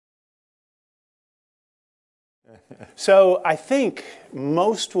So I think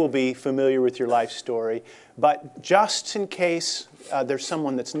most will be familiar with your life story, but just in case there's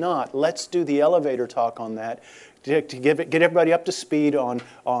someone that's not, let's do the elevator talk on that to get everybody up to speed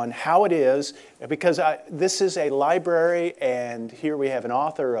on how it is, because this is a library, and here we have an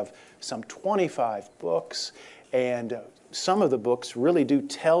author of some 25 books, and some of the books really do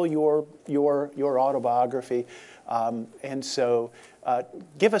tell your autobiography, and so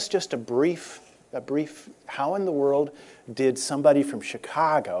give us just a brief, how in the world did somebody from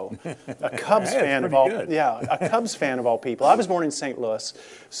Chicago, a Cubs fan of all, a Cubs fan of all people. I was born in St. Louis,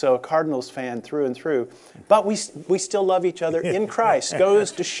 so a Cardinals fan through and through. But we still love each other in Christ.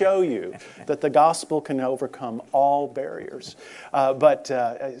 Goes to show you that the gospel can overcome all barriers.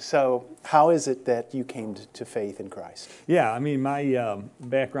 So how is it that you came to faith in Christ? Yeah, I mean, my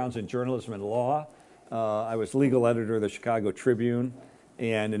background's in journalism and law. I was legal editor of the Chicago Tribune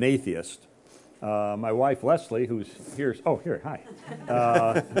and an atheist. My wife, Leslie, who's here, hi,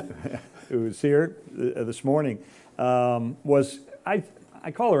 who's here this morning, I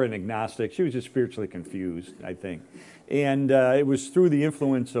call her an agnostic. She was just spiritually confused, I think. And it was through the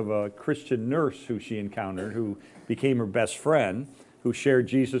influence of a Christian nurse who she encountered, who became her best friend, who shared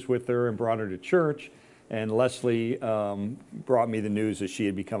Jesus with her and brought her to church. And Leslie brought me the news that she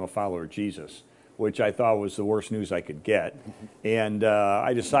had become a follower of Jesus, which I thought was the worst news I could get. And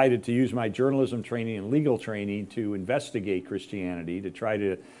I decided to use my journalism training and legal training to investigate Christianity, to try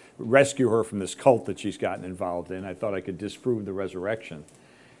to rescue her from this cult that she's gotten involved in. I thought I could disprove the resurrection.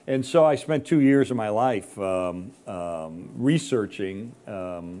 And so I spent 2 years of my life researching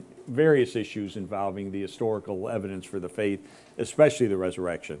various issues involving the historical evidence for the faith, especially the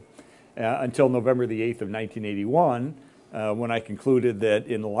resurrection, until November the 8th of 1981, when I concluded that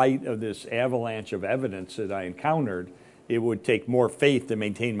in light of this avalanche of evidence that I encountered, it would take more faith to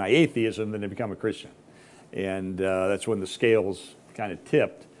maintain my atheism than to become a Christian. And that's when the scales kind of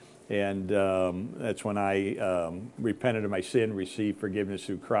tipped. And that's when I repented of my sin, received forgiveness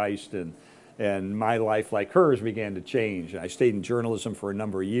through Christ, and my life, like hers, began to change. I stayed in journalism for a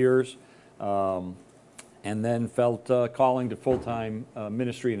number of years, and then felt calling to full-time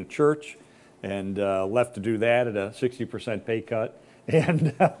ministry in a church, and left to do that at a 60% pay cut,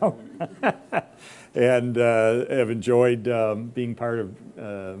 and have enjoyed being part of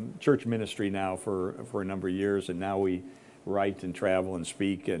church ministry now for a number of years, and now we write and travel and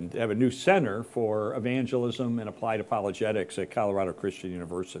speak and have a new center for evangelism and applied apologetics at Colorado Christian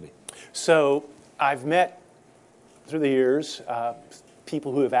University. So I've met, through the years,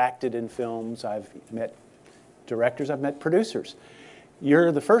 people who have acted in films. I've met directors, I've met producers.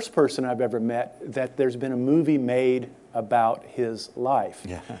 You're the first person I've ever met that there's been a movie made about his life.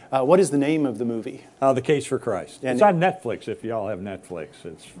 Yeah. What is the name of the movie? The Case for Christ. And it's on Netflix if y'all have Netflix.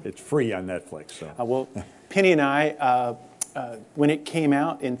 It's free on Netflix. So. Well, Penny and I, when it came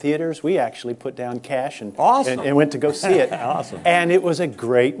out in theaters, we actually put down cash and went to go see it. Awesome. And it was a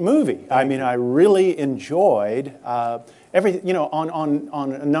great movie. I mean, I really enjoyed everything,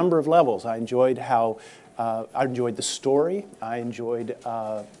 on a number of levels. I enjoyed I enjoyed the story. I enjoyed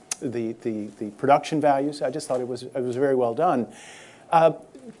the production values. I just thought it was very well done.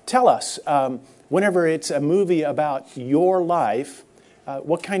 Tell us, whenever it's a movie about your life,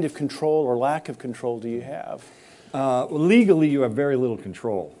 what kind of control or lack of control do you have? Legally, you have very little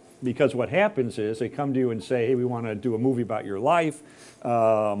control, because what happens is they come to you and say, hey, we want to do a movie about your life,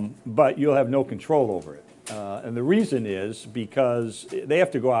 but you'll have no control over it. And the reason is because they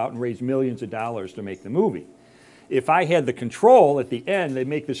have to go out and raise millions of dollars to make the movie. If I had the control at the end, they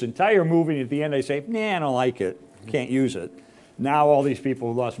make this entire movie, and at the end I say, nah, I don't like it, can't use it. Now all these people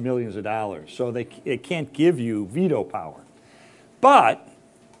have lost millions of dollars, so they can't give you veto power. But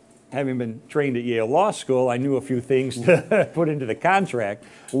having been trained at Yale Law School, I knew a few things to put into the contract.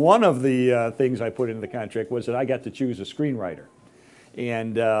 One of the things I put into the contract was that I got to choose a screenwriter.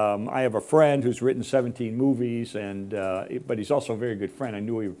 And I have a friend who's written 17 movies, but he's also a very good friend. I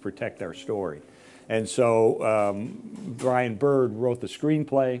knew he would protect our story. And so Brian Bird wrote the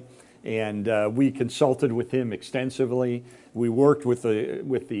screenplay, and we consulted with him extensively. We worked with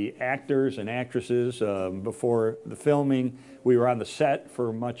the actors and actresses before the filming. We were on the set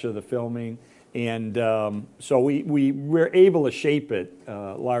for much of the filming. And so we were able to shape it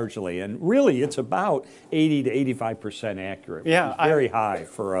largely. And really, it's about 80 to 85% accurate. Yeah, very high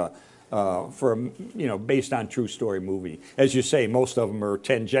for a based on true story movie. As you say, most of them are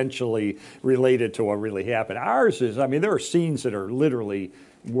tangentially related to what really happened. Ours is, there are scenes that are literally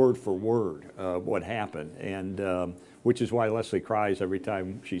word for word what happened, and which is why Leslie cries every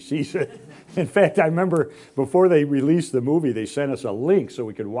time she sees it. In fact, I remember before they released the movie, they sent us a link so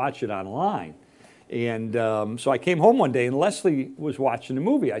we could watch it online. And so I came home one day, and Leslie was watching the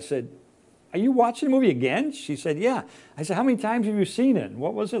movie. I said, "Are you watching the movie again?" She said, "Yeah." I said, "How many times have you seen it?"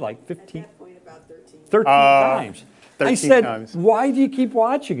 What was it, like 15? At that point, about 13. 13 times. 13 I said, times. "Why do you keep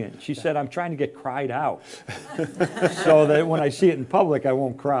watching it?" She said, "I'm trying to get cried out so that when I see it in public, I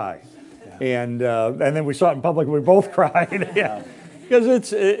won't cry." And then we saw it in public, and we both cried. Yeah. Because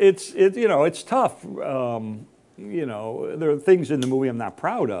it's tough. There are things in the movie I'm not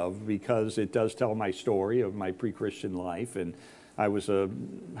proud of because it does tell my story of my pre-Christian life, and I was a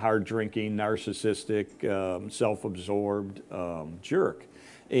hard-drinking, narcissistic, self-absorbed jerk.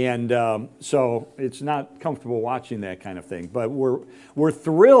 And so it's not comfortable watching that kind of thing. But we're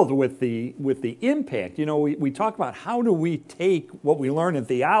thrilled with the impact. We talk about how do we take what we learn in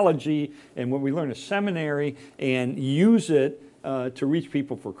theology and what we learn in seminary and use it to reach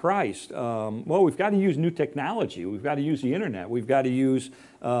people for Christ. Well, we've got to use new technology. We've got to use the internet. We've got to use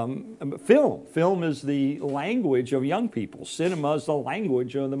film. Film is the language of young people. Cinema is the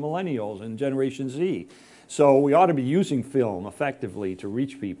language of the millennials and Generation Z. So we ought to be using film effectively to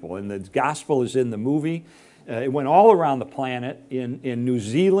reach people. And the gospel is in the movie. It went all around the planet. In New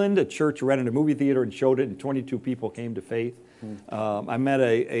Zealand, a church rented a movie theater and showed it, and 22 people came to faith. I met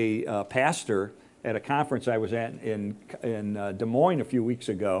a pastor at a conference I was at in Des Moines a few weeks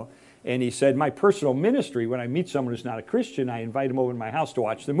ago, and he said, "My personal ministry, when I meet someone who's not a Christian, I invite them over to my house to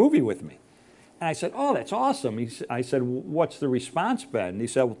watch the movie with me." And I said, "Oh, that's awesome." I said, "What's the response been?" And he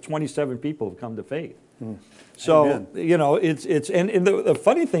said, "Well, 27 people have come to faith." So, Amen. it's and the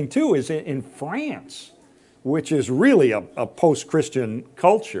funny thing, too, is in France, which is really a post-Christian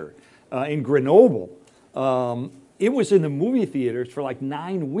culture, in Grenoble, it was in the movie theaters for like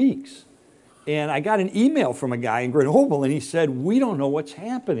 9 weeks. And I got an email from a guy in Grenoble, and he said, "We don't know what's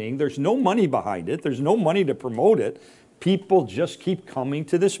happening. There's no money behind it. There's no money to promote it. People just keep coming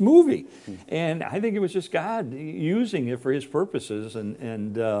to this movie." And I think it was just God using it for his purposes.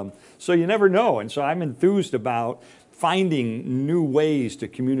 And so you never know. And so I'm enthused about finding new ways to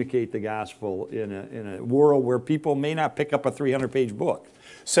communicate the gospel in a world where people may not pick up a 300-page book.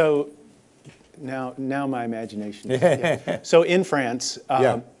 So now my imagination. So in France,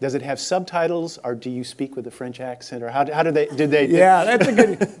 does it have subtitles, or do you speak with a French accent, or how did they? Yeah, that's a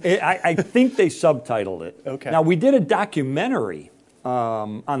good. I think they subtitled it. Okay. Now we did a documentary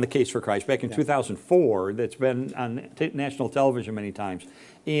on the Case for Christ back in 2004. That's been on national television many times.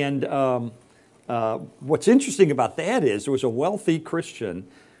 And what's interesting about that is there was a wealthy Christian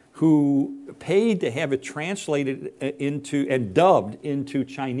who paid to have it translated into and dubbed into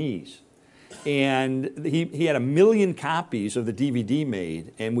Chinese. And he had 1 million copies of the DVD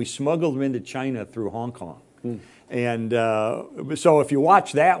made, and we smuggled them into China through Hong Kong. And so if you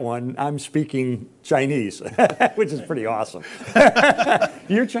watch that one, I'm speaking Chinese, which is pretty awesome.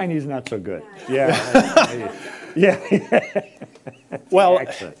 Your Chinese not so good. Yeah. Yeah. Well,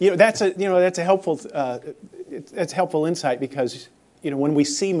 that's a helpful helpful insight, because when we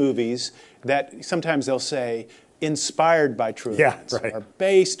see movies that sometimes they'll say inspired by true events, right. or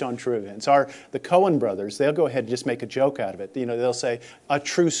based on true events. Or the Coen brothers, they'll go ahead and just make a joke out of it. They'll say a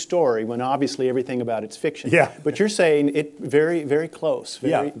true story when obviously everything about it's fiction. Yeah. But you're saying it very, very close.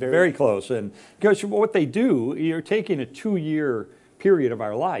 Very close. And because what they do, you're taking a 2-year period of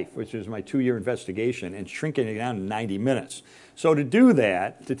our life, which is my 2-year investigation, and shrinking it down to 90 minutes. So to do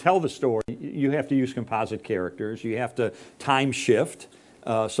that, to tell the story, you have to use composite characters. You have to time shift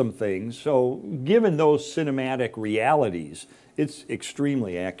some things. So given those cinematic realities, it's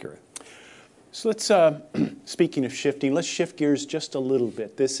extremely accurate. So let's, speaking of shifting, let's shift gears just a little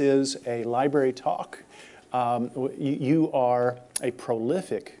bit. This is a library talk. You are a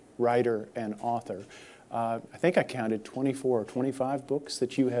prolific writer and author. I think I counted 24 or 25 books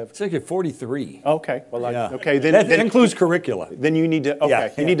that you have. It's like 43. Okay. Well, okay. That includes curricula. Then you need to.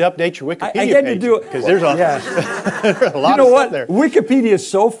 Okay. You need to update your Wikipedia I had page, to do it because there's a lot of stuff there. Wikipedia is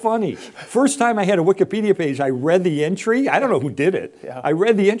so funny. First time I had a Wikipedia page, I read the entry. I don't know who did it. Yeah. I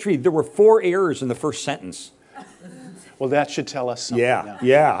read the entry. There were 4 errors in the first sentence. Well, that should tell us something.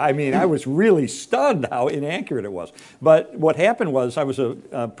 Yeah. I mean, I was really stunned how inaccurate it was. But what happened was I was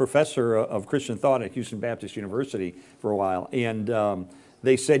a professor of Christian thought at Houston Baptist University for a while, and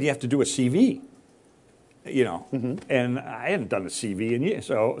they said you have to do a CV. And I hadn't done a CV in years,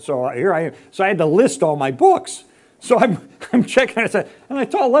 so here I am. So I had to list all my books. So I'm checking. And I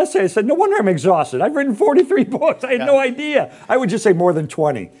told Leslie, I said, no wonder I'm exhausted. I've written 43 books. I had no idea. I would just say more than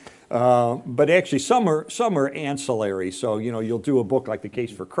 20. But actually, some are ancillary. So you'll do a book like The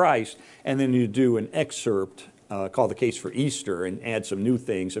Case for Christ, and then you do an excerpt called The Case for Easter, and add some new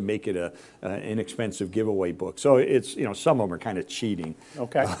things and make it an inexpensive giveaway book. So it's some of them are kind of cheating.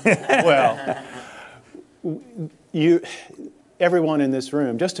 Okay. Well, you, everyone in this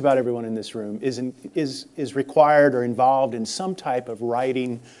room, just about everyone in this room, is required or involved in some type of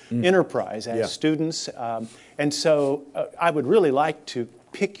writing enterprise as students. And so I would really like to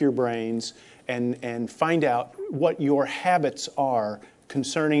pick your brains and find out what your habits are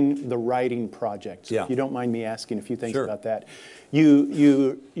concerning the writing projects. Yeah. If you don't mind me asking a few things Sure. about that.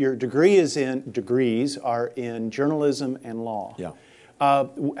 Your degrees are in journalism and law. Yeah.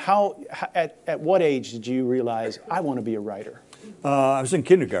 At what age did you realize I want to be a writer? I was in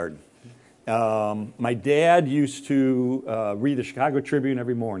kindergarten. My dad used to read the Chicago Tribune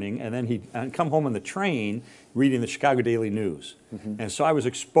every morning, and then he'd come home on the train reading the Chicago Daily News. And so I was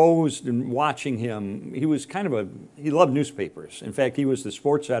exposed and watching him. He was he loved newspapers. In fact, he was the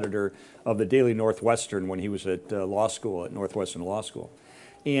sports editor of the Daily Northwestern when he was at law school, at Northwestern Law School.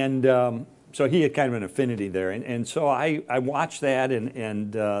 And so he had kind of an affinity there. And so I watched that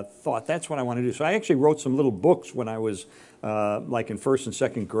and thought, that's what I want to do. So I actually wrote some little books when I was like in first and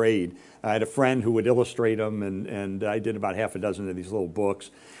second grade. I had a friend who would illustrate them, and I did about half a dozen of these little books.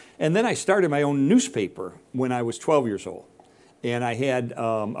 And then I started my own newspaper when I was 12 years old. And I had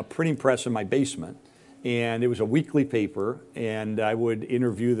a printing press in my basement. And it was a weekly paper, and I would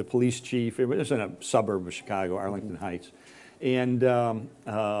interview the police chief. It was in a suburb of Chicago, Arlington Heights. And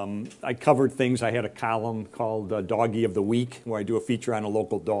I covered things. I had a column called Doggy of the Week, where I do a feature on a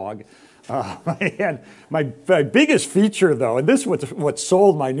local dog. And my biggest feature, though, and this is what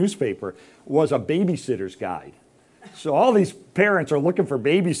sold my newspaper, was a babysitter's guide. So all these parents are looking for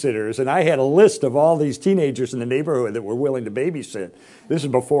babysitters, and I had a list of all these teenagers in the neighborhood that were willing to babysit. This is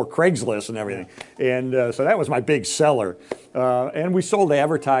before Craigslist and everything. And so that was my big seller. And we sold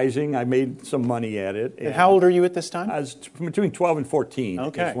advertising. I made some money at it. And how old are you at this time? I was between 12 and 14.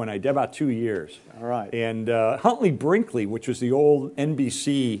 Okay. Is when I did about 2 years. All right. And Huntley Brinkley, which was the old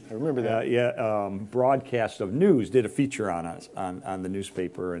NBC I remember that. Broadcast of news, did a feature on us on the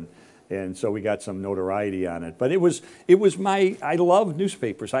newspaper, and so we got some notoriety on it. But it was I loved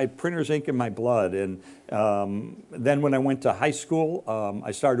newspapers. I had printer's ink in my blood. And then when I went to high school,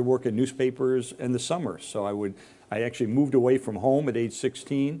 I started working newspapers in the summer. So I actually moved away from home at age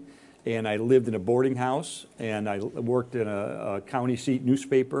 16, and I lived in a boarding house, and I worked in a county seat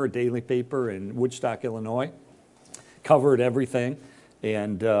newspaper, a daily paper in Woodstock, Illinois. Covered everything,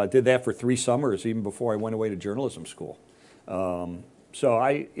 and did that for 3 summers, even before I went away to journalism school. So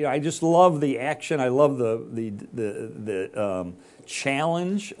I just love the action. I love the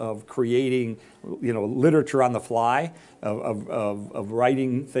challenge of creating, literature on the fly, of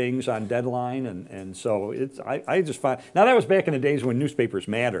writing things on deadline, and so I just find now that was back in the days when newspapers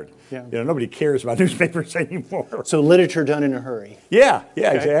mattered. Yeah. Nobody cares about newspapers anymore. So literature done in a hurry. Yeah,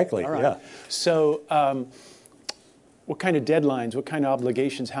 Okay. exactly. All right. Yeah. So what kind of deadlines, what kind of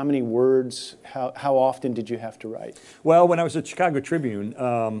obligations, how many words, how often did you have to write? Well, when I was at Chicago Tribune,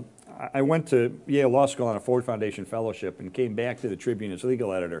 I went to Yale Law School on a Ford Foundation fellowship and came back to the Tribune as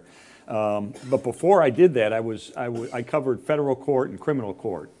legal editor. But before I did that, I covered federal court and criminal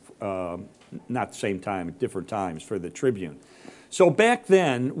court, not the same time, at different times for the Tribune. So back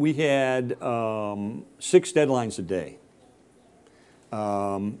then, we had 6 deadlines a day.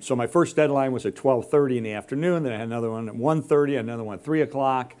 So my first deadline was at 12:30 in the afternoon. Then I had another one at 1:30, another one at 3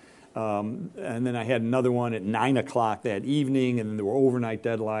 o'clock. And then I had another one at 9 o'clock that evening, and then there were overnight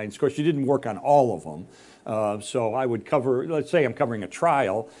deadlines. Of course, you didn't work on all of them. So I would cover, let's say I'm covering a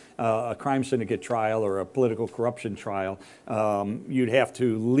trial, a crime syndicate trial or a political corruption trial. You'd have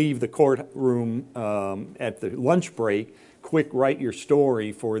to leave the courtroom at the lunch break, quick write your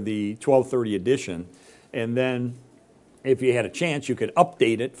story for the 12:30 edition, and then if you had a chance, you could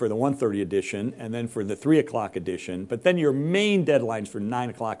update it for the 1:30 edition and then for the 3 o'clock edition. But then your main deadline's for 9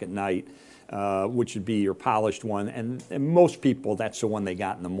 o'clock at night, which would be your polished one. And most people, that's the one they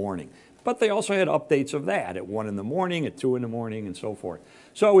got in the morning. But they also had updates of that at 1 in the morning, at 2 in the morning, and so forth.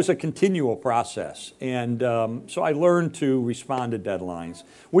 So it was a continual process. And so I learned to respond to deadlines,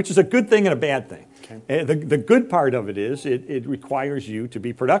 which is a good thing and a bad thing. Okay. The good part of it is it requires you to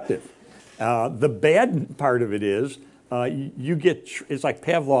be productive. The bad part of it is it's like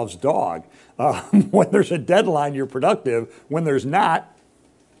Pavlov's dog. When there's a deadline, you're productive. When there's not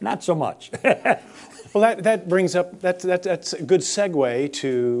so much. Well, that brings up, that's a good segue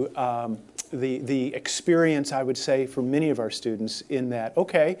to the experience, I would say, for many of our students in that,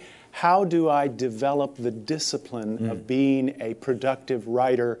 okay, how do I develop the discipline of being a productive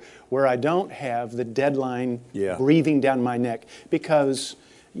writer where I don't have the deadline breathing down my neck? Because,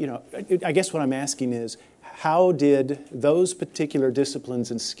 I guess what I'm asking is, how did those particular disciplines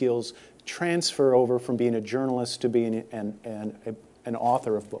and skills transfer over from being a journalist to being an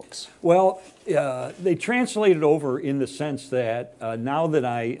author of books? Well, they translated over in the sense that now that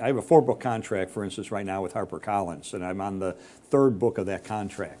I have a 4-book contract, for instance, right now with HarperCollins, and I'm on the 3rd book of that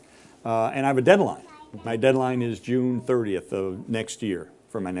contract. And I have a deadline. My deadline is June 30th of next year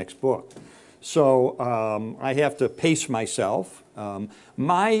for my next book. So I have to pace myself.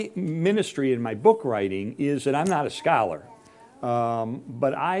 My ministry in my book writing is that I'm not a scholar,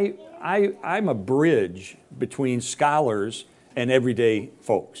 but I'm a bridge between scholars and everyday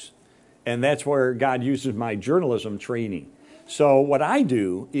folks. And that's where God uses my journalism training. So what I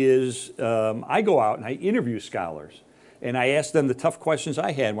do is I go out and I interview scholars. And I ask them the tough questions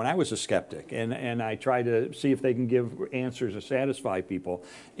I had when I was a skeptic. And I try to see if they can give answers to satisfy people.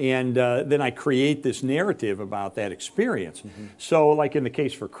 And then I create this narrative about that experience. Mm-hmm. So like in the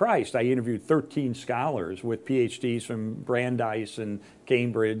Case for Christ, I interviewed 13 scholars with PhDs from Brandeis and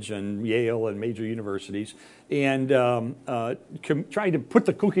Cambridge and Yale and major universities. And trying to put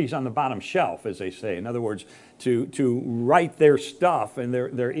the cookies on the bottom shelf, as they say. In other words, to write their stuff and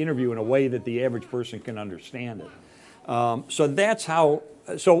their interview in a way that the average person can understand it. So that's how,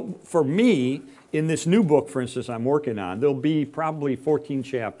 so for me, in this new book, for instance, I'm working on, there'll be probably 14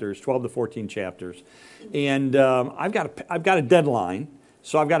 chapters, 12 to 14 chapters. And I've got a deadline,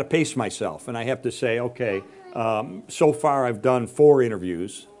 so I've got to pace myself. And I have to say, okay, so far I've done 4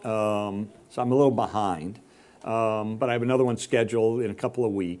 interviews, so I'm a little behind. But I have another one scheduled in a couple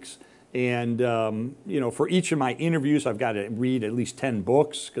of weeks. And, for each of my interviews, I've got to read at least 10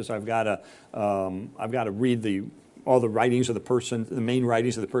 books because I've got to read all the writings of the person, the main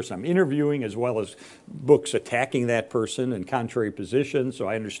writings of the person I'm interviewing, as well as books attacking that person in contrary positions, so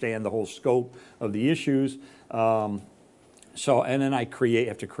I understand the whole scope of the issues. And then I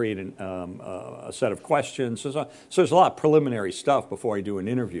have to create a set of questions. So there's a lot of preliminary stuff before I do an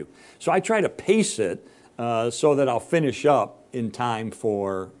interview. So I try to pace it so that I'll finish up in time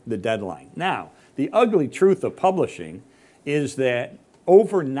for the deadline. Now, the ugly truth of publishing is that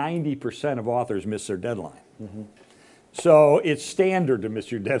over 90% of authors miss their deadline. Mm-hmm. So it's standard to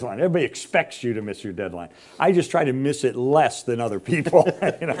miss your deadline. Everybody expects you to miss your deadline. I just try to miss it less than other people.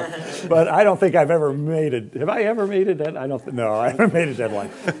 But I don't think I've ever made it. Have I ever made a deadline? No, I haven't made a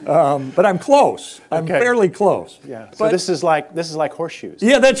deadline. But I'm close. I'm fairly close. Yeah. So this is like horseshoes.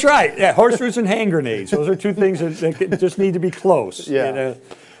 Yeah, that's right. Yeah, horseshoes and hand grenades. Those are 2 things that just need to be close. Yeah.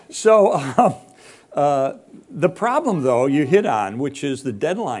 So. The problem, though, you hit on, which is the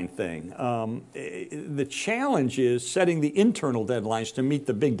deadline thing. The challenge is setting the internal deadlines to meet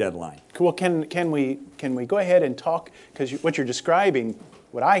the big deadline. Well, can we go ahead and talk, because what you're describing,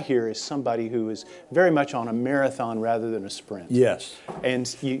 what I hear is somebody who is very much on a marathon rather than a sprint. Yes.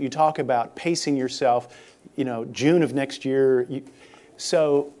 And you talk about pacing yourself, June of next year.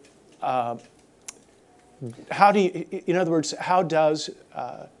 So how do you, in other words, how does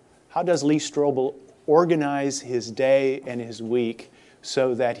Lee Strobel organize his day and his week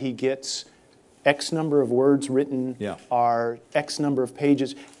so that he gets X number of words written or X number of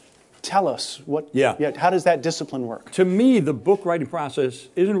pages? Tell us how does that discipline work? To me, the book writing process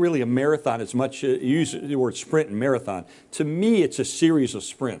isn't really a marathon as much. You use the word sprint and marathon. To me, it's a series of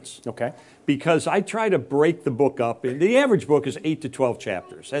sprints. Okay. Because I try to break the book up. The average book is 8 to 12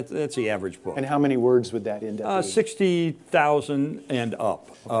 chapters. That's the average book. And how many words would that end up being? 60,000 and up.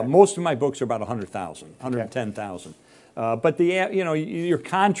 Okay. Most of my books are about 100,000, 110,000. But your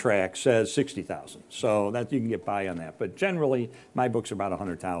contract says 60,000, so that you can get by on that. But generally, my books are about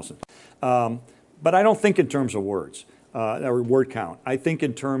 100,000. But I don't think in terms of words or word count. I think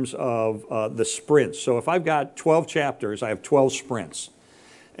in terms of the sprints. So if I've got 12 chapters, I have 12 sprints.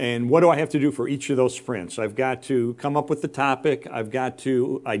 And what do I have to do for each of those sprints? I've got to come up with the topic. I've got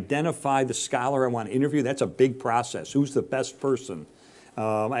to identify the scholar I want to interview. That's a big process. Who's the best person?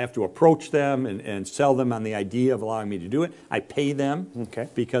 I have to approach them and sell them on the idea of allowing me to do it. I pay them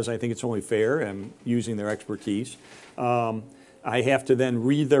because I think it's only fair. I'm using their expertise. I have to then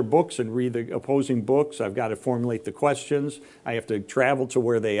read their books and read the opposing books. I've got to formulate the questions. I have to travel to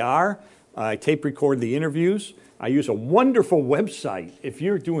where they are. I tape record the interviews. I use a wonderful website. If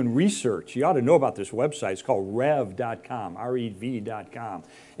you're doing research, you ought to know about this website. It's called rev.com, R-E-V.com.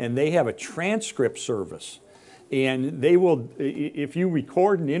 And they have a transcript service. And they will, if you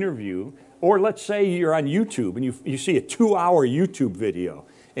record an interview, or let's say you're on YouTube and you see a 2-hour YouTube video,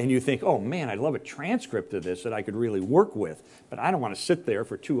 and you think, oh man, I'd love a transcript of this that I could really work with, but I don't want to sit there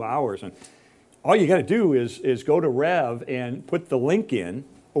for 2 hours. And all you got to do is go to Rev and put the link in,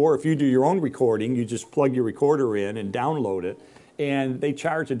 or if you do your own recording, you just plug your recorder in and download it, and they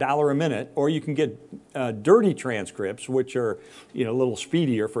charge $1 a minute, or you can get dirty transcripts, which are a little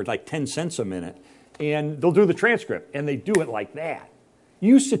speedier for like 10 cents a minute, and they'll do the transcript, and they do it like that.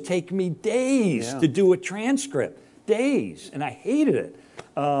 Used to take me days Yeah. to do a transcript, days, and I hated it.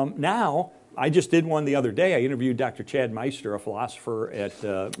 Now, I just did one the other day. I interviewed Dr. Chad Meister, a philosopher at,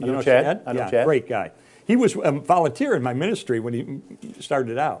 I know Chad. I know Chad. Great guy. He was a volunteer in my ministry when he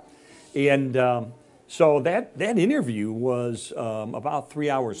started out. And so that interview was about 3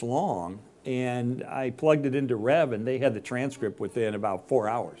 hours long, and I plugged it into Rev, and they had the transcript within about 4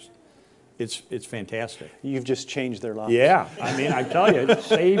 hours. It's fantastic. You've just changed their lives. Yeah, I mean, I tell you, it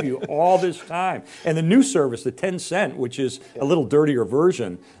saved you all this time. And the new service, the 10 cent, which is a little dirtier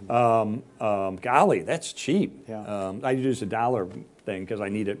version, golly, that's cheap. Yeah. I use a dollar thing because I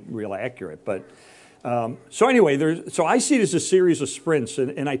need it real accurate. But so anyway, so I see it as a series of sprints,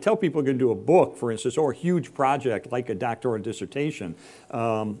 and I tell people are going to do a book, for instance, or a huge project like a doctoral dissertation.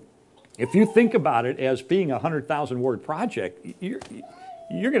 If you think about it as being a 100,000-word project,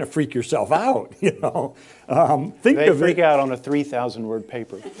 you're going to freak yourself out, you know. They freak out on a 3,000-word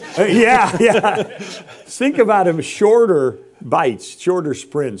paper. Yeah. Think about them shorter bites, shorter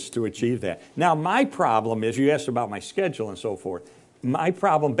sprints to achieve that. Now, my problem is, you asked about my schedule and so forth. My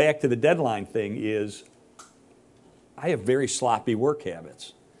problem, back to the deadline thing, is I have very sloppy work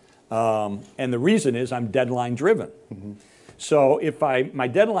habits. And the reason is I'm deadline driven. Mm-hmm. So if my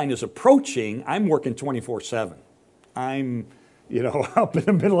deadline is approaching, I'm working 24/7. I'm up in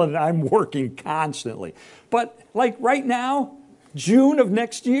the middle of the night, I'm working constantly. But like right now, June of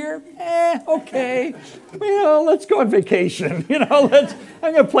next year, okay. Let's go on vacation. I'm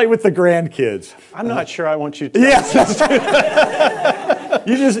going to play with the grandkids. I'm not sure I want you to. Yes,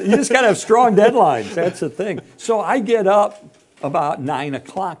 you just got to have strong deadlines. That's the thing. So I get up about 9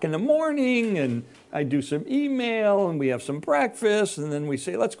 o'clock in the morning, and I do some email, and we have some breakfast, and then we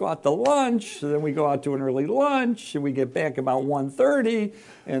say, let's go out to lunch. So then we go out to an early lunch, and we get back about 1:30,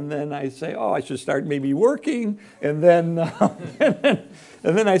 and then I say, I should start maybe working, and then and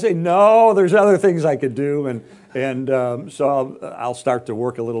then I say, no, there's other things I could do, and so I'll start to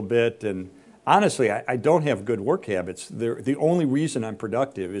work a little bit, and honestly, I don't have good work habits. The only reason I'm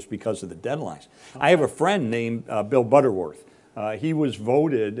productive is because of the deadlines. I have a friend named Bill Butterworth. He was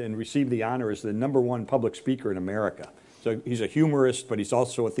voted and received the honor as the #1 public speaker in America. So he's a humorist, but he's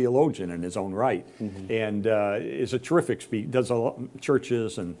also a theologian in his own right, mm-hmm. and is a terrific speaker, does a lot of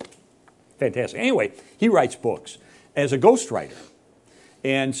churches, and fantastic. Anyway, he writes books as a ghostwriter.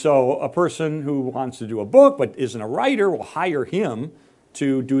 And so a person who wants to do a book but isn't a writer will hire him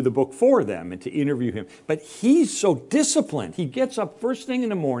to do the book for them and to interview him. But he's so disciplined. He gets up first thing in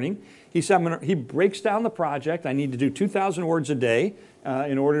the morning. He breaks down the project. I need to do 2,000 words a day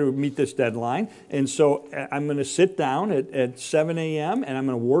in order to meet this deadline. And so I'm going to sit down at 7 a.m. and I'm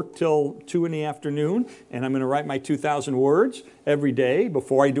going to work till 2 in the afternoon. And I'm going to write my 2,000 words every day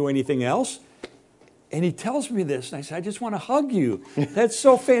before I do anything else. And he tells me this, and I said, I just want to hug you. That's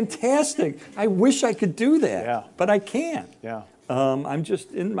so fantastic. I wish I could do that, but I can't. Yeah. I'm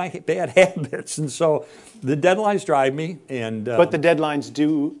just in my bad habits, and so the deadlines drive me. But the deadlines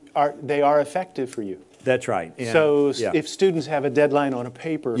are effective for you. That's right. And, so if students have a deadline on a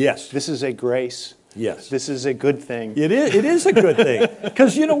paper, this is a grace. Yes. This is a good thing. It is a good thing.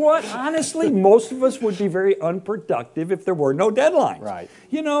 Because you know what? Honestly, most of us would be very unproductive if there were no deadlines. Right.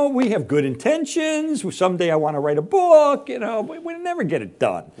 We have good intentions. Someday I want to write a book, but we never get it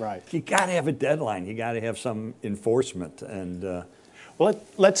done. Right. You got to have a deadline. You got to have some enforcement. And well,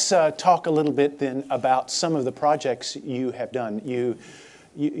 let's talk a little bit then about some of the projects you have done. You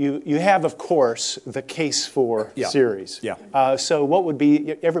have, of course, the Case for series. Yeah. So what would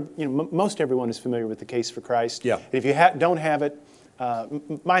be, most everyone is familiar with the Case for Christ. Yeah. If you don't have it,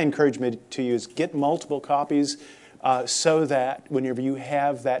 my encouragement to you is get multiple copies so that whenever you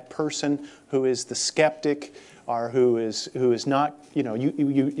have that person who is the skeptic or who is not,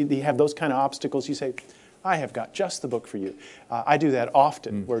 you have those kind of obstacles, you say, I have got just the book for you. I do that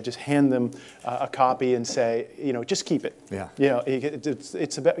often, where just hand them a copy and say, just keep it. Yeah.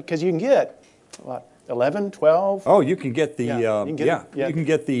 It's about, because you can get, 11, 12? Oh, you can get the you can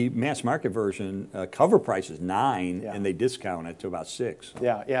get the mass market version. Cover price is $9, and they discount it to about $6.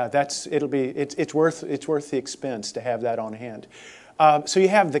 Yeah. It's worth the expense to have that on hand. So you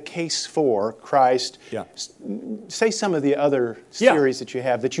have the Case for Christ. Yeah. Say some of the other series that you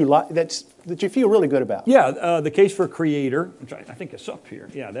have that you like, that you feel really good about. Yeah, the Case for Creator. I think it's up here.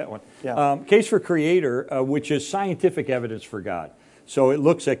 Yeah, that one. Yeah. Case for Creator, which is scientific evidence for God. So it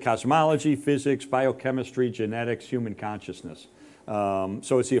looks at cosmology, physics, biochemistry, genetics, human consciousness.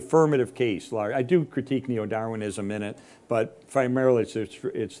 So it's the affirmative case. I do critique neo-Darwinism in it, but primarily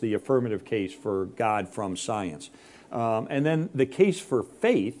it's the affirmative case for God from science. And then the Case for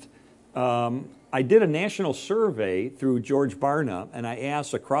Faith I did a national survey through George Barna, and I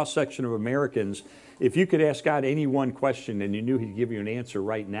asked a cross-section of Americans, if you could ask God any one question and you knew He'd give you an answer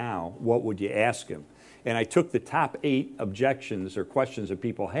right now, what would you ask Him? And I took the top 8 objections or questions that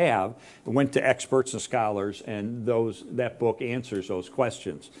people have and went to experts and scholars, and that book answers those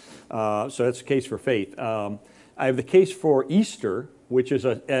questions. So that's the case for faith. I have the case for Easter, which is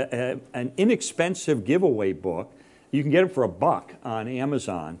an inexpensive giveaway book. You can get it for $1 on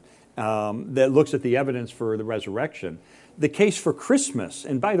Amazon that looks at the evidence for the resurrection. The case for Christmas,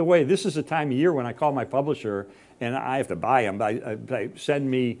 and by the way, this is the time of year when I call my publisher and I have to buy them. They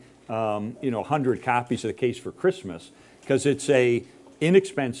send me 100 copies of the case for Christmas, because it's a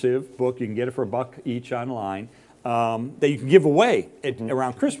inexpensive book. You can get it for $1 each online that you can give away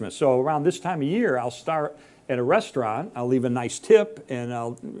around Christmas. So around this time of year, I'll start at a restaurant. I'll leave a nice tip, and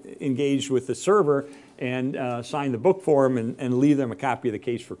I'll engage with the server and sign the book for them and leave them a copy of the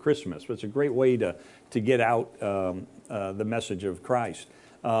case for Christmas. But it's a great way to get out the message of Christ.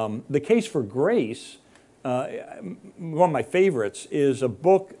 The Case for Grace, one of my favorites, is a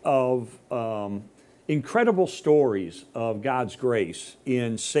book of incredible stories of God's grace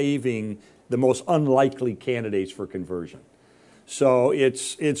in saving the most unlikely candidates for conversion. So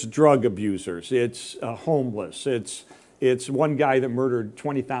it's drug abusers, it's homeless, it's one guy that murdered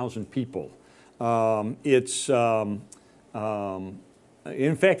 20,000 people.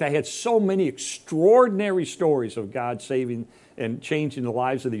 In fact, I had so many extraordinary stories of God saving and changing the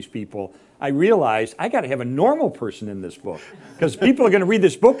lives of these people. I realized I got to have a normal person in this book, because people are going to read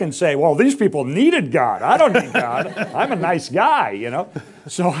this book and say, well, these people needed God. I don't need God. I'm a nice guy,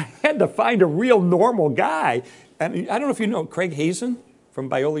 So I had to find a real normal guy. And I don't know if you know Craig Hazen from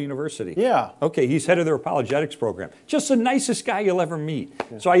Biola University. Yeah. Okay, he's head of their apologetics program. Just the nicest guy you'll ever meet.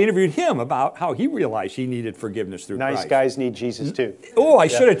 Yeah. So I interviewed him about how he realized he needed forgiveness through Christ. Nice guys need Jesus too. Oh, I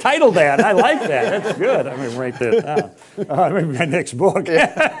should have titled that. I like that. That's good. I'm going to write that down. Maybe my next book.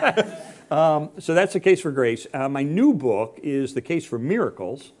 Yeah. So that's the Case for Grace. My new book is The Case for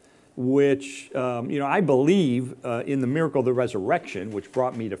Miracles, which, I believe in the miracle of the resurrection, which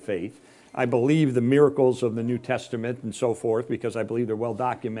brought me to faith. I believe the miracles of the New Testament and so forth, because I believe they're well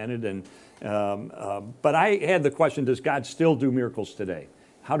documented. But I had the question, does God still do miracles today?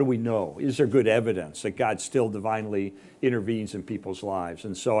 How do we know? Is there good evidence that God still divinely intervenes in people's lives?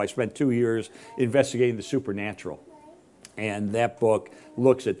 And so I spent 2 years investigating the supernatural. And that book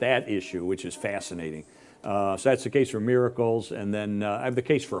looks at that issue, which is fascinating. So that's the Case for Miracles. And then I have the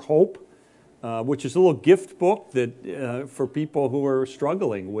Case for Hope, which is a little gift book that for people who are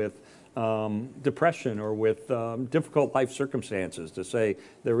struggling with depression or with difficult life circumstances, to say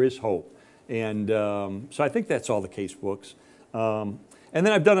there is hope. And so I think that's all the case books. And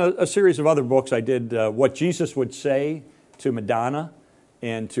then I've done a series of other books. I did What Jesus Would Say to Madonna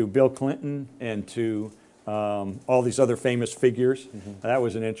and to Bill Clinton and to all these other famous figures. Mm-hmm. That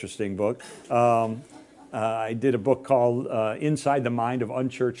was an interesting book. I did a book called Inside the Mind of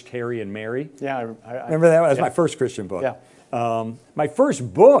Unchurched Harry and Mary. Yeah, I remember that? That was my first Christian book. Yeah. My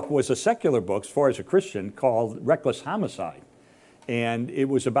first book was a secular book, as far as a Christian, called Reckless Homicide. And it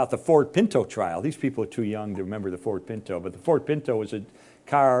was about the Ford Pinto trial. These people are too young to remember the Ford Pinto, but the Ford Pinto was a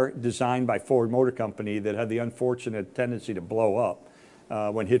car designed by Ford Motor Company that had the unfortunate tendency to blow up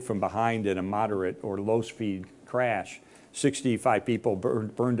when hit from behind in a moderate or low-speed crash. 65 people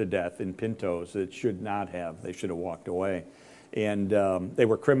burned to death in Pintos that should not have. They should have walked away. And they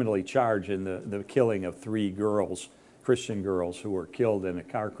were criminally charged in the killing of 3 girls, Christian girls, who were killed in a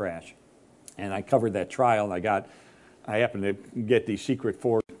car crash. And I covered that trial, and I happened to get these secret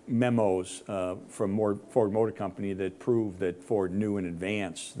Ford memos from Ford Motor Company that proved that Ford knew in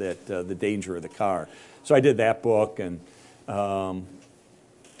advance that the danger of the car. So I did that book, and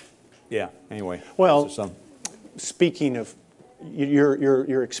anyway. Well, speaking of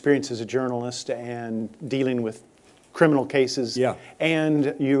your experience as a journalist and dealing with criminal cases,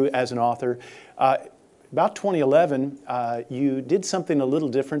 and you as an author, about 2011, you did something a little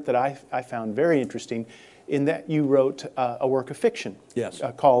different that I found very interesting, in that you wrote a work of fiction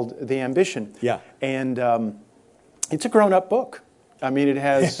called The Ambition. Yeah. And it's a grown-up book. I mean, it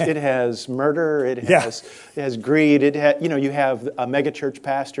has murder, it has greed, you have a megachurch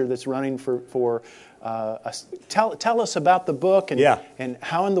pastor that's running for tell us about the book, and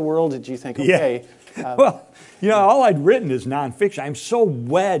how in the world did you think, okay. Well, all I'd written is nonfiction. I'm so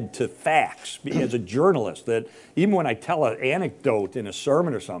wed to facts as a journalist that even when I tell an anecdote in a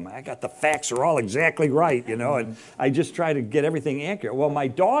sermon or something, I got the facts are all exactly right, and I just try to get everything accurate. Well, my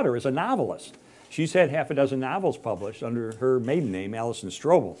daughter is a novelist. She's had half a dozen novels published under her maiden name, Alison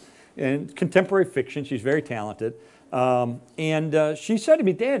Strobel. And contemporary fiction, she's very talented. And she said to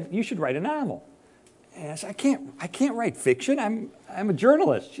me, Dad, you should write a novel. And I said, I can't write fiction. I'm a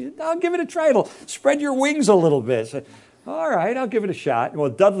journalist. She said, I'll give it a try. It'll spread your wings a little bit. I said, all right, I'll give it a shot.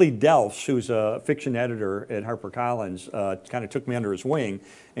 Well, Dudley Delfs, who's a fiction editor at HarperCollins, kind of took me under his wing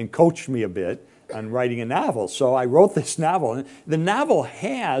and coached me a bit on writing a novel. So I wrote this novel. And the novel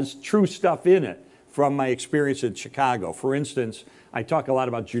has true stuff in it from my experience in Chicago. For instance, I talk a lot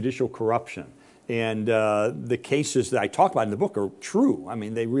about judicial corruption. And the cases that I talk about in the book are true. I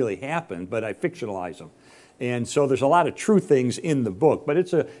mean, they really happened, but I fictionalize them. And so there's a lot of true things in the book. But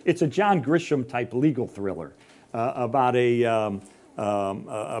it's a John Grisham type legal thriller about a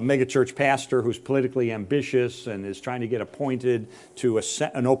megachurch pastor who's politically ambitious and is trying to get appointed to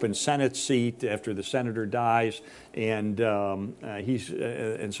an open Senate seat after the senator dies, and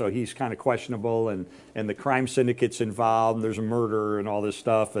so he's kind of questionable, and the crime syndicate's involved, and there's a murder and all this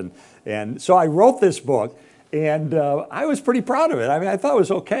stuff, and so I wrote this book, and I was pretty proud of it. I mean, I thought it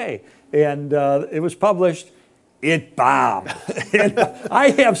was okay, and it was published. It bombed. And I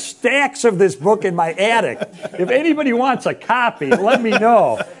have stacks of this book in my attic. If anybody wants a copy, let me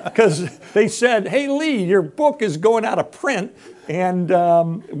know. Because they said, hey, Lee, your book is going out of print, and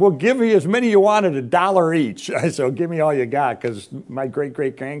we'll give you as many you want at $1 each. So give me all you got, because my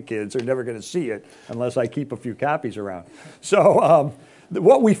great-great-grandkids are never going to see it unless I keep a few copies around. So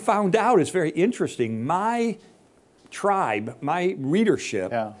what we found out is very interesting. My tribe, my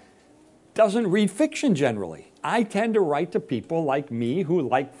readership, doesn't read fiction generally. I tend to write to people like me who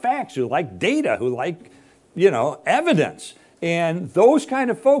like facts, who like data, who like, evidence. And those kind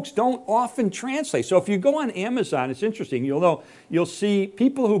of folks don't often translate. So if you go on Amazon, it's interesting. You'll see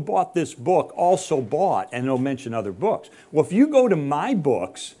people who bought this book also bought, and they'll mention other books. Well, if you go to my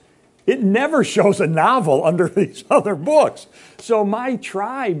books, it never shows a novel under these other books. So my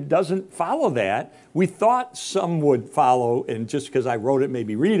tribe doesn't follow that. We thought some would follow, and just because I wrote it,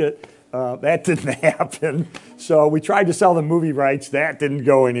 maybe read it. That didn't happen. So we tried to sell the movie rights. That didn't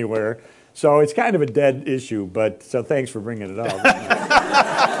go anywhere. So it's kind of a dead issue, but so thanks for bringing it up.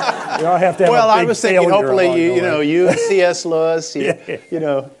 You don't have to have well, a big I was thinking hopefully, you and C.S. Lewis, he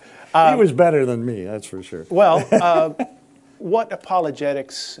was better than me, that's for sure. Well, what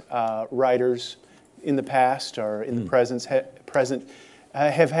apologetics writers in the past or in the present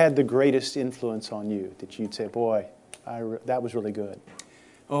have had the greatest influence on you that you'd say, boy, that was really good?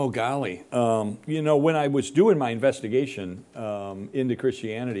 Oh, golly. When I was doing my investigation into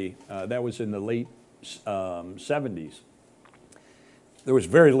Christianity, that was in the late 70s, there was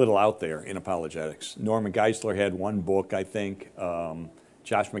very little out there in apologetics. Norman Geisler had one book, I think.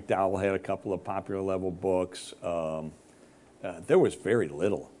 Josh McDowell had a couple of popular level books. There was very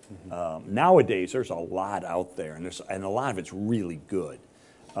little. Mm-hmm. Nowadays, there's a lot out there, and a lot of it's really good.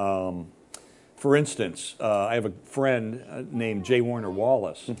 For instance, I have a friend named J. Warner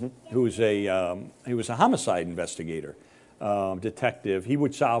Wallace, who was he was a homicide investigator, detective. He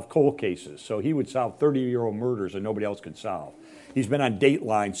would solve cold cases, so he would solve 30-year-old murders that nobody else could solve. He's been on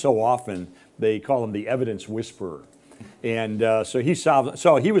Dateline so often they call him the evidence whisperer, and so he solved.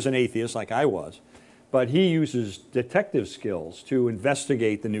 So he was an atheist like I was, but he uses detective skills to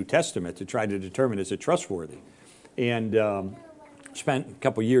investigate the New Testament to try to determine is it trustworthy, and spent a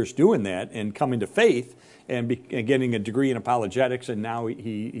couple years doing that and coming to faith and getting a degree in apologetics, and now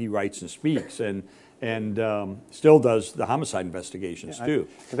he writes and speaks and still does the homicide investigations too.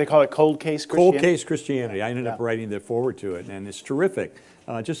 They call it cold case Christianity? Cold case Christianity. I ended up writing the foreword to it, and it's terrific.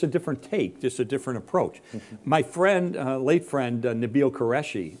 Just a different take, just a different approach. My friend, late friend, Nabil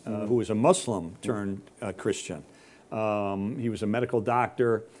Qureshi, who was a Muslim turned Christian. He was a medical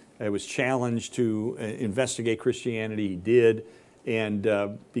doctor. He was challenged to investigate Christianity. He did.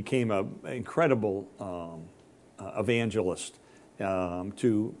 And became an incredible evangelist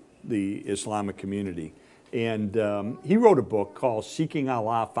to the Islamic community. And he wrote a book called Seeking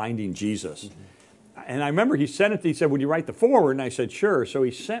Allah, Finding Jesus. And I remember he sent it, he said, would you write the foreword? And I said, sure. So he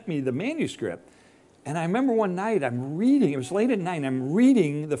sent me the manuscript. And I remember one night I'm reading, it was late at night, and I'm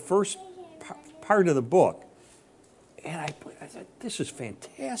reading the first part of the book. And I said, this is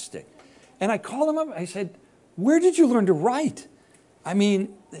fantastic. And I called him up, I said, where did you learn to write? I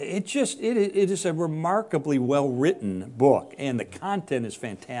mean, it is a remarkably well-written book, and the content is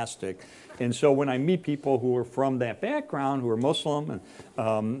fantastic. And so when I meet people who are from that background, who are Muslim,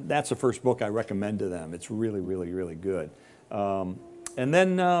 and that's the first book I recommend to them. It's really, really, really good. And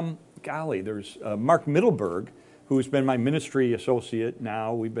then, golly, there's Mark Mittelberg, who's been my ministry associate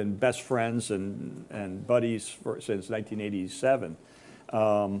now. We've been best friends and buddies since 1987.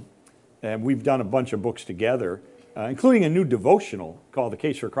 And we've done a bunch of books together. including a new devotional called the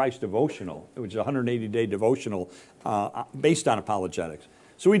Case for Christ Devotional, which is a 180-day devotional based on apologetics.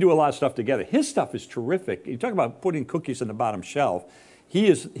 So we do a lot of stuff together. His stuff is terrific. You talk about putting cookies on the bottom shelf. He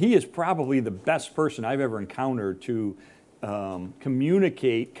is probably the best person I've ever encountered to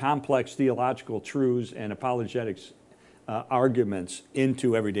communicate complex theological truths and apologetics arguments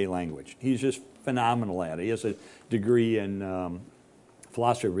into everyday language. He's just phenomenal at it. He has a degree in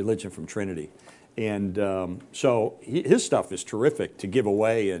philosophy of religion from Trinity. And so his stuff is terrific to give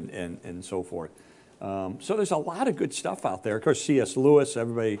away and so forth. So there's a lot of good stuff out there. Of course, C.S. Lewis,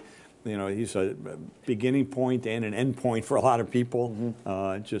 everybody, he's a beginning point and an end point for a lot of people.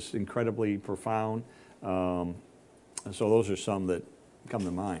 Just incredibly profound. And so those are some that come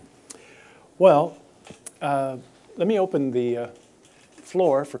to mind. Well, let me open the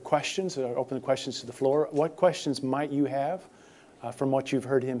floor for questions, or open the questions to the floor. What questions might you have from what you've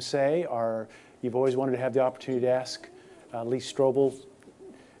heard him say, or you've always wanted to have the opportunity to ask Lee Strobel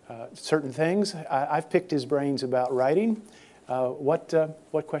certain things? I've picked his brains about writing.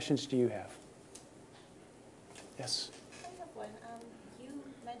 What questions do you have? Yes? I have one. You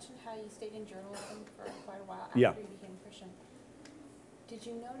mentioned how you stayed in journalism for quite a while after Yeah. you became a Christian. Did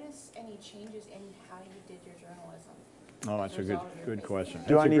you notice any changes in how you did your journalism? Oh, that's a good question.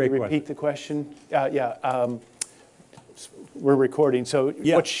 Do That's I a need to great repeat question. the question? Yeah. We're recording. So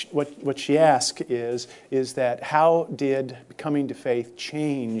Yeah. what she asked is that how did coming to faith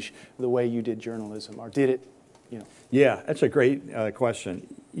change the way you did journalism, or did it? Yeah, that's a great question.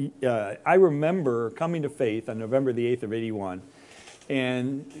 I remember coming to faith on November the 8th of 81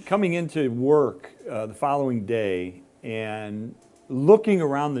 and coming into work the following day and looking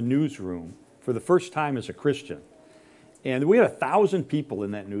around the newsroom for the first time as a Christian. And we had 1,000 people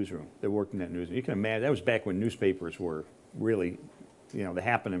in that newsroom that worked in that newsroom. You can imagine, that was back when newspapers were really, the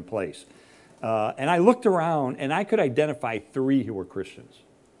happening place. And I looked around and I could identify 3 who were Christians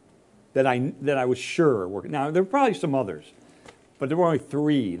that I was sure were. Now, there were probably some others, but there were only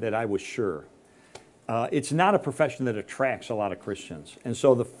 3 that I was sure. It's not a profession that attracts a lot of Christians. And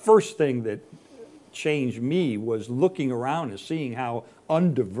so the first thing that changed me was looking around and seeing how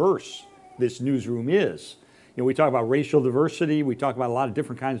undiverse this newsroom is. We talk about racial diversity. We talk about a lot of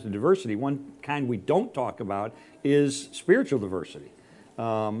different kinds of diversity. One kind we don't talk about is spiritual diversity.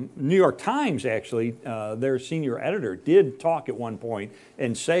 New York Times, actually, their senior editor did talk at one point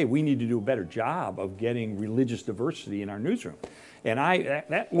and say we need to do a better job of getting religious diversity in our newsroom. And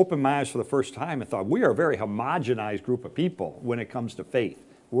that opened my eyes for the first time and thought, we are a very homogenized group of people when it comes to faith.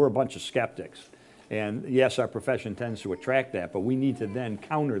 We're a bunch of skeptics. And yes, our profession tends to attract that, but we need to then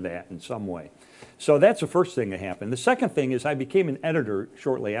counter that in some way. So that's the first thing that happened. The second thing is I became an editor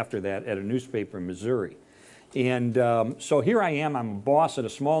shortly after that at a newspaper in Missouri. And so here I am, I'm a boss at a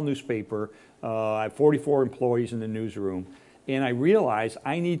small newspaper. I have 44 employees in the newsroom. And I realized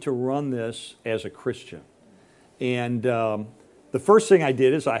I need to run this as a Christian. And the first thing I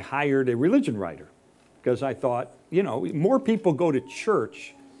did is I hired a religion writer, because I thought, more people go to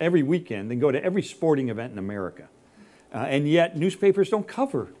church every weekend than go to every sporting event in America. And yet newspapers don't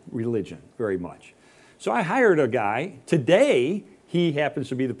cover religion very much. So I hired a guy. Today, he happens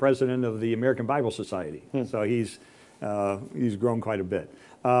to be the president of the American Bible Society. So he's grown quite a bit.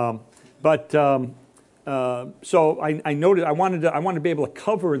 So I noted I wanted to be able to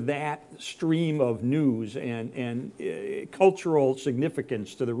cover that stream of news and cultural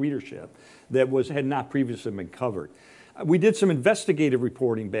significance to the readership that had not previously been covered. We did some investigative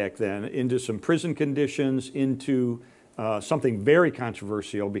reporting back then into some prison conditions, into something very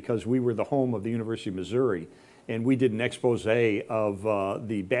controversial, because we were the home of the University of Missouri, and we did an expose of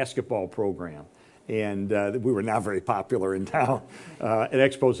the basketball program. And we were not very popular in town, an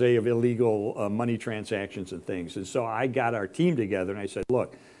expose of illegal money transactions and things. And so I got our team together and I said,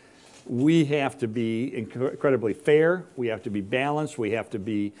 look, we have to be incredibly fair. We have to be balanced. We have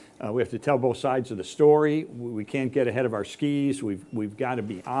to tell both sides of the story. We can't get ahead of our skis. We've got to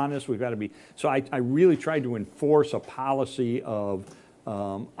be honest. We've got to be. So I really tried to enforce a policy of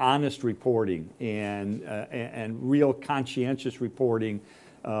honest reporting and real conscientious reporting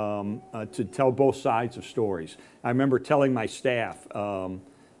to tell both sides of stories. I remember telling my staff,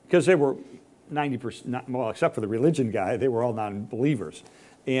 because they were 90%, well, except for the religion guy, they were all non-believers.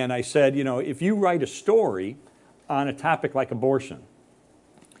 And I said, if you write a story on a topic like abortion,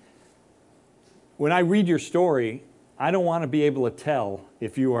 when I read your story, I don't want to be able to tell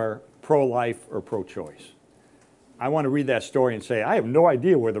if you are pro-life or pro-choice. I want to read that story and say, I have no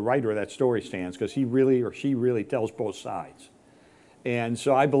idea where the writer of that story stands, because he really or she really tells both sides. And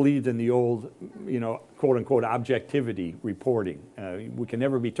so I believed in the old, quote unquote, objectivity reporting. We can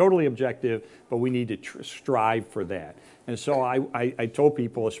never be totally objective, but we need to strive for that. And so I told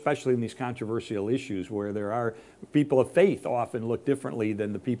people, especially in these controversial issues where there are people of faith often look differently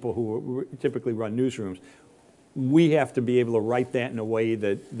than the people who typically run newsrooms, we have to be able to write that in a way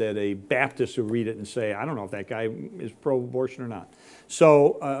that a Baptist would read it and say, I don't know if that guy is pro-abortion or not.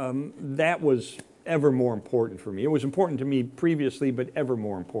 So that was ever more important for me. It was important to me previously, but ever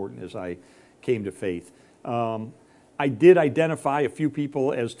more important as I came to faith. I did identify a few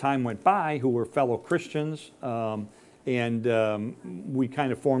people as time went by who were fellow Christians, and we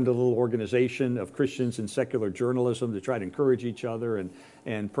kind of formed a little organization of Christians in secular journalism to try to encourage each other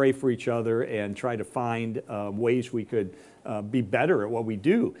and pray for each other and try to find ways we could be better at what we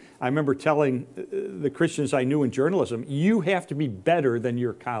do. I remember telling the Christians I knew in journalism, you have to be better than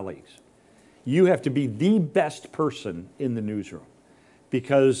your colleagues. You have to be the best person in the newsroom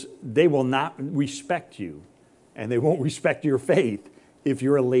because they will not respect you and they won't respect your faith if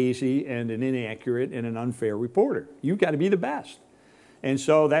you're a lazy and an inaccurate and an unfair reporter. You've got to be the best. And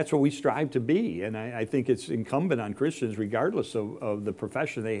so that's what we strive to be. And I think it's incumbent on Christians, regardless of the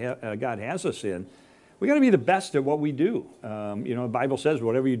profession God has us in, we got to be the best at what we do. The Bible says,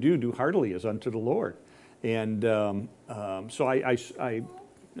 whatever you do, do heartily as unto the Lord. And so I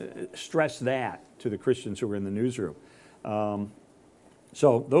stress that to the Christians who are in the newsroom.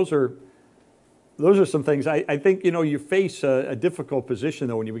 So those are some things. I think, you face a difficult position,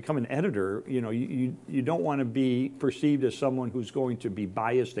 though, when you become an editor. You don't want to be perceived as someone who's going to be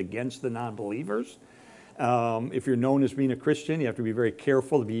biased against the non-believers. If you're known as being a Christian, you have to be very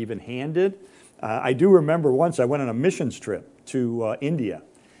careful to be even-handed. I do remember once I went on a missions trip to India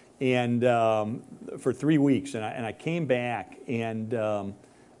and for 3 weeks, and I came back, and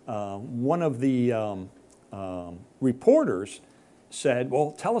one of the reporters said,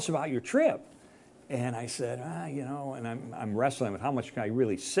 well, tell us about your trip. And I said, and I'm wrestling with how much can I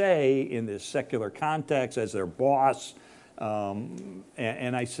really say in this secular context as their boss.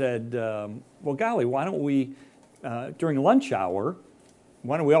 And I said, well, golly, why don't we, during lunch hour,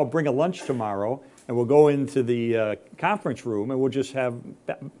 why don't we all bring a lunch tomorrow and we'll go into the conference room and we'll just have,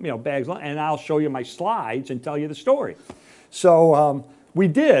 bags, and I'll show you my slides and tell you the story. So we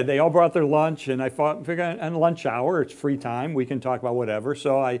did. They all brought their lunch, and I figured on lunch hour, it's free time, we can talk about whatever.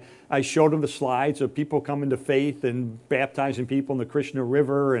 So I showed them the slides of people coming to faith and baptizing people in the Krishna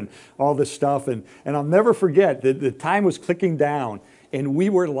River and all this stuff. And I'll never forget that the time was clicking down, and we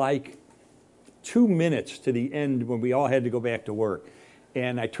were like 2 minutes to the end when we all had to go back to work.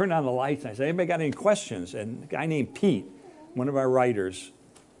 And I turned on the lights, and I said, anybody got any questions? And a guy named Pete, one of our writers,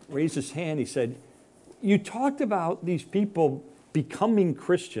 raised his hand. He said, you talked about these people becoming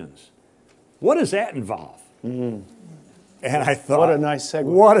Christians. What does that involve? Mm-hmm. And I thought, what a nice segue.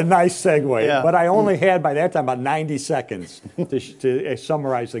 What a nice segue. Yeah. But I only had, by that time, about 90 seconds to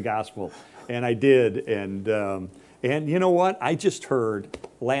summarize the gospel. And I did. And you know what? I just heard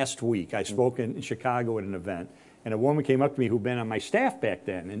last week, I spoke in Chicago at an event, and a woman came up to me who'd been on my staff back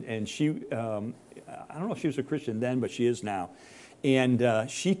then. And she, I don't know if she was a Christian then, but she is now. And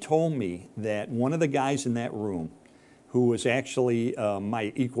she told me that one of the guys in that room, who was actually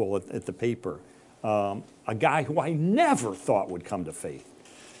my equal at the paper, a guy who I never thought would come to faith,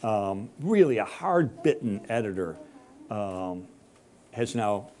 really a hard-bitten editor, has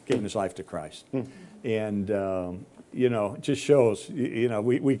now given his life to Christ. And, it just shows,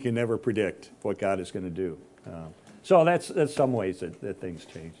 we can never predict what God is going to do. So that's some ways that things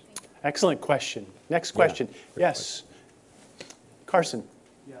change. Excellent question. Next question. Yeah, yes. Carson.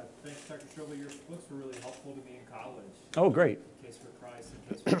 Yeah, thanks, Dr. Strobel. Your books were really helpful to me in college. Oh, great. Case for Christ and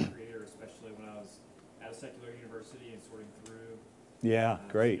Case for the Creator, especially when I was at a secular university and sorting through Yeah,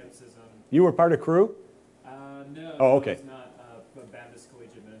 great. skepticism. You were part of Crew? No, Oh, okay. It's not a Baptist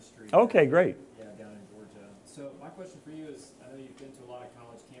Collegiate Ministry. Okay, great. Yeah, down in Georgia. So my question for you is, I know you've been to a lot of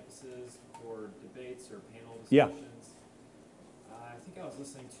college campuses for debates or panel Yeah. discussions. I think I was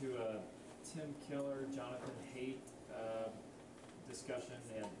listening to a Tim Keller, Jonathan Haidt discussion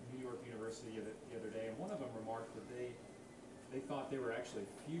at New York University the other day, and one of them remarked that they thought there were actually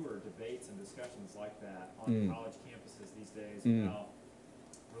fewer debates and discussions like that on college campuses these days about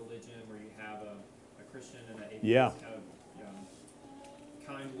religion, where you have a Christian and an atheist kind of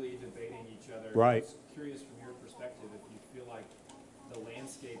kindly debating each other. Right. I was curious from your perspective if you feel like the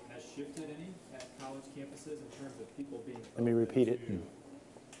landscape has shifted any at college campuses in terms of people being Let me repeat it. to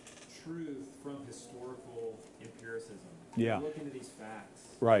truth from historical empiricism. Yeah. Look into these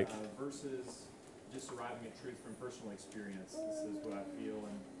facts. Right. Versus just arriving at truth from personal experience. This is what I feel,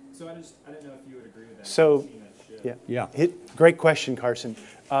 and So I didn't know if you would agree with that. So, seeing that shift. yeah. Yeah. Great question, Carson.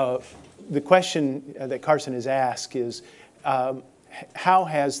 The question that Carson has asked is, how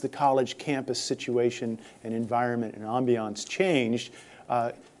has the college campus situation and environment and ambiance changed?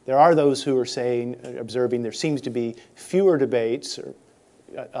 There are those who are saying, observing, there seems to be fewer debates, or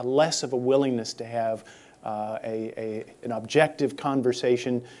a less of a willingness to have an objective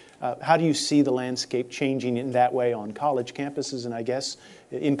conversation. How do you see the landscape changing in that way on college campuses and I guess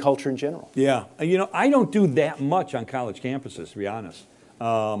in culture in general? Yeah, I don't do that much on college campuses, to be honest.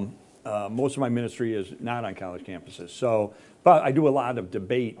 Most of my ministry is not on college campuses. But I do a lot of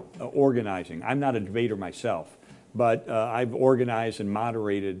debate organizing. I'm not a debater myself, but I've organized and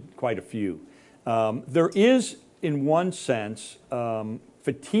moderated quite a few. There is, in one sense,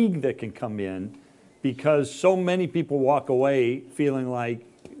 fatigue that can come in because so many people walk away feeling like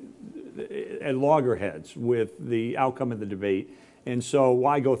at loggerheads with the outcome of the debate. And so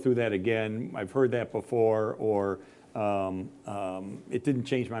why go through that again? I've heard that before, or it didn't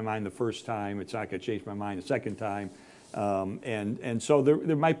change my mind the first time. It's not going to change my mind the second time. And so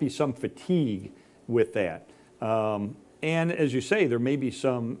there might be some fatigue with that. And as you say, there may be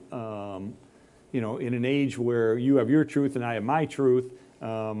some, in an age where you have your truth and I have my truth,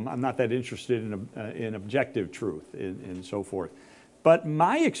 I'm not that interested in objective truth and so forth. But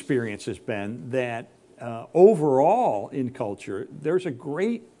my experience has been that overall in culture, there's a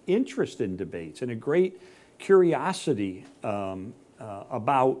great interest in debates and a great curiosity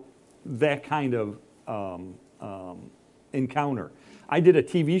about that kind of encounter. I did a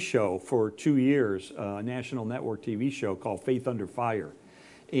TV show for 2 years, a national network TV show called Faith Under Fire.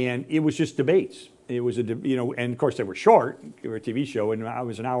 And it was just debates. It was and of course they were short. They were a TV show, and it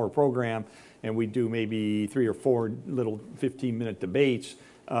was an hour program, and we'd do maybe 3 or 4 little 15-minute debates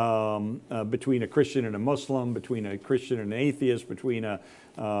between a Christian and a Muslim, between a Christian and an atheist, between a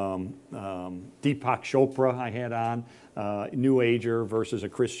Deepak Chopra I had on, New Ager versus a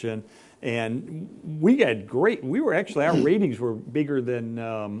Christian. And we were actually, our ratings were bigger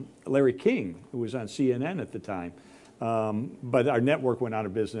than Larry King, who was on CNN at the time. But our network went out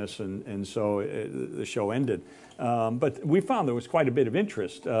of business, and so the show ended. But we found there was quite a bit of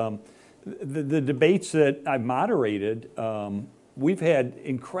interest. The debates that I've moderated, we've had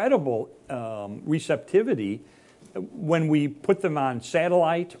incredible receptivity when we put them on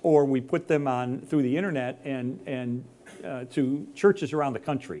satellite or we put them on through the internet and to churches around the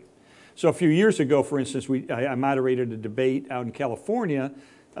country. So a few years ago, for instance, I moderated a debate out in California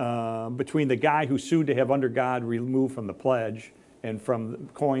between the guy who sued to have Under God removed from the pledge and from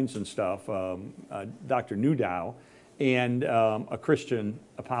coins and stuff, Dr. Newdow, and a Christian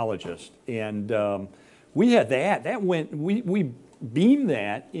apologist. And we had that went, we beamed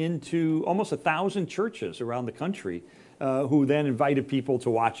that into almost 1,000 churches around the country who then invited people to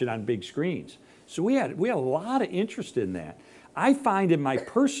watch it on big screens. So we had a lot of interest in that. I find in my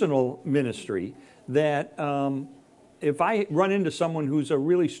personal ministry that if I run into someone who's a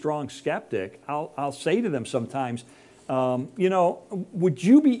really strong skeptic, I'll say to them sometimes, would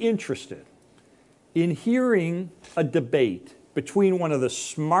you be interested in hearing a debate between one of the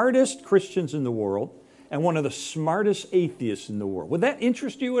smartest Christians in the world and one of the smartest atheists in the world? Would that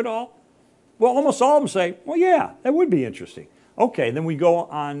interest you at all? Well, almost all of them say, well, yeah, that would be interesting. Okay, then we go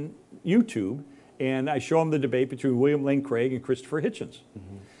on YouTube, and I show them the debate between William Lane Craig and Christopher Hitchens.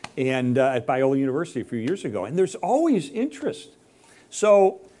 Mm-hmm. And at Biola University a few years ago. And there's always interest.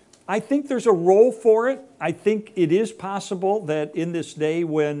 So I think there's a role for it. I think it is possible that in this day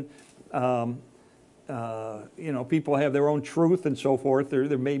when people have their own truth and so forth,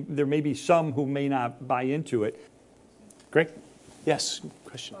 there may be some who may not buy into it. Greg? Yes,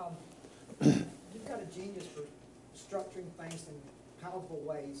 question. You've got a genius for structuring things in powerful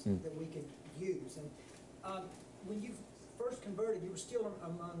ways that we can use. And when you first converted, you were still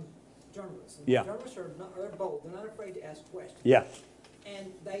among journalists. And yeah. Journalists are bold. They're not afraid to ask questions. Yeah.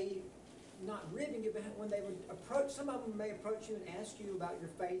 And they, not ribbing you, but when they would approach, some of them may approach you and ask you about your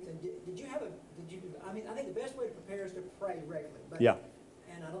faith. And I think the best way to prepare is to pray regularly. But, yeah.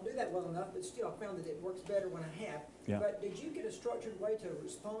 And I don't do that well enough, but still I found that it works better when I have. Yeah. But did you get a structured way to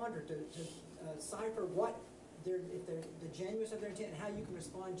respond or to cipher what the genuineness of their intent and how you can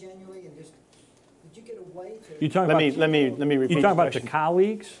respond genuinely and just, did you get a way to... You talking let me repeat you talking about the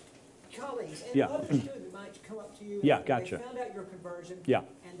colleagues? Colleagues and yeah. others too that might come up to you. Yeah, and gotcha. They found out your conversion. Yeah.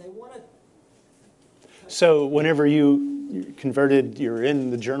 And they want to... So whenever you converted, you're in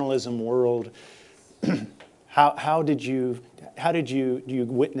the journalism world, how did you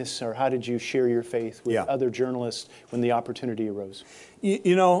witness or how did you share your faith with other journalists when the opportunity arose?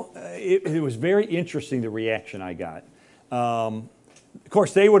 It was very interesting, the reaction I got.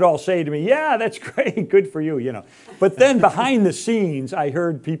 course, they would all say to me, yeah, that's great, good for you, you know. But then behind the scenes, I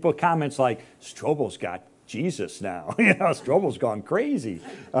heard people comments like, Strobel's got Jesus now. You know, Strobel's gone crazy.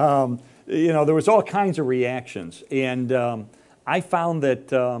 You know, there was all kinds of reactions. And I found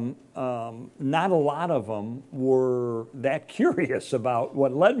that not a lot of them were that curious about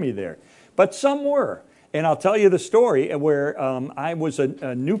what led me there. But some were. And I'll tell you the story where I was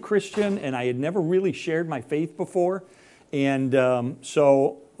a new Christian and I had never really shared my faith before. And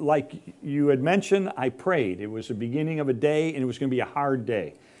so, like you had mentioned, I prayed. It was the beginning of a day, and it was going to be a hard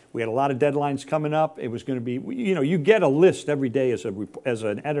day. We had a lot of deadlines coming up. It was going to be, you know, you get a list every day as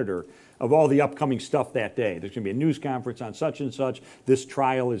an editor of all the upcoming stuff that day. There's going to be a news conference on such and such. This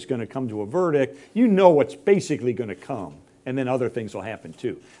trial is going to come to a verdict. You know what's basically going to come, and then other things will happen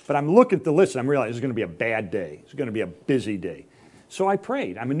too. But I'm looking at the list, and I'm realizing it's going to be a bad day. It's going to be a busy day. So I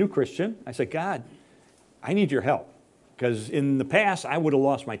prayed. I'm a new Christian. I said, God, I need your help. Because in the past, I would have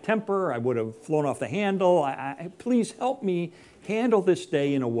lost my temper. I would have flown off the handle. Please help me handle this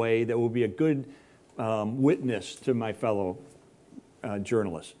day in a way that will be a good witness to my fellow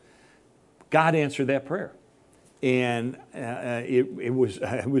journalists. God answered that prayer. And it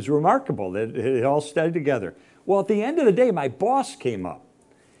was remarkable that it all stayed together. Well, at the end of the day, my boss came up.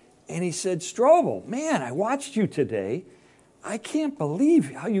 And he said, Strobel, man, I watched you today. I can't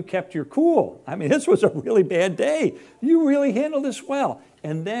believe how you kept your cool. I mean, this was a really bad day. You really handled this well.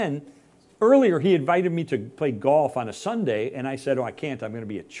 And then earlier he invited me to play golf on a Sunday, and I said, oh, I can't. I'm going to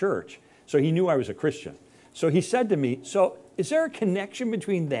be at church. So he knew I was a Christian. So he said to me, so is there a connection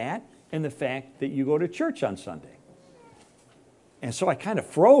between that and the fact that you go to church on Sunday? And so I kind of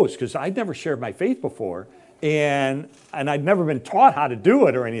froze because I'd never shared my faith before, and I'd never been taught how to do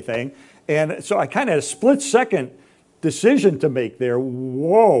it or anything. And so I kind of had a split-second decision to make there.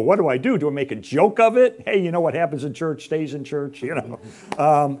 Whoa, what do I do? Do I make a joke of it? Hey, you know what happens in church stays in church, you know.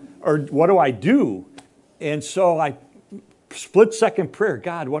 Or what do I do? And so I split-second prayer,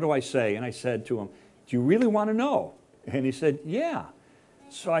 God, what do I say? And I said to him, do you really want to know? And he said, yeah.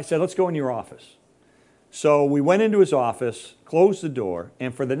 So I said, let's go in your office. So we went into his office, closed the door,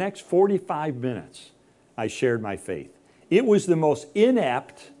 and for the next 45 minutes, I shared my faith. It was the most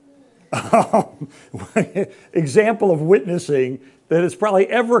inept example of witnessing that has probably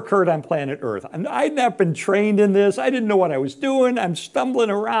ever occurred on planet Earth. And I'd not been trained in this. I didn't know what I was doing. I'm stumbling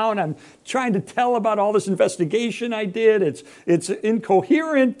around. I'm trying to tell about all this investigation I did. It's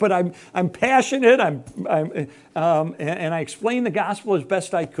incoherent, but I'm passionate. And I explained the gospel as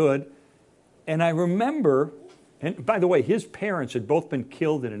best I could. And I remember, and by the way, his parents had both been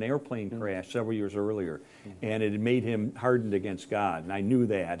killed in an airplane crash several years earlier. And it had made him hardened against God. And I knew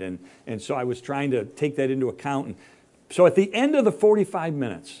that. And so I was trying to take that into account. And so at the end of the 45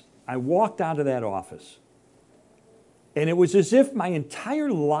 minutes, I walked out of that office. And it was as if my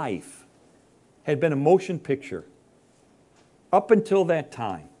entire life had been a motion picture up until that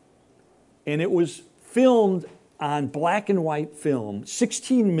time. And it was filmed on black and white film,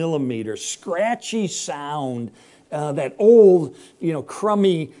 16 millimeter, scratchy sound, that old,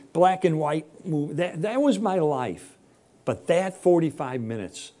 crummy black and white movie. That was my life. But that 45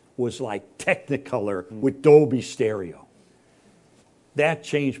 minutes was like Technicolor with Dolby Stereo. That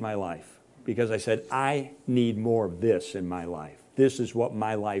changed my life because I said, I need more of this in my life. This is what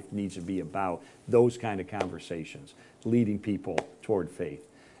my life needs to be about, those kind of conversations, leading people toward faith.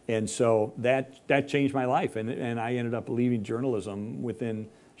 And so that changed my life. And I ended up leaving journalism within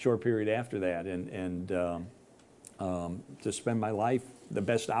a short period after that and to spend my life, the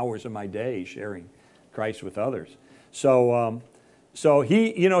best hours of my day, sharing Christ with others. So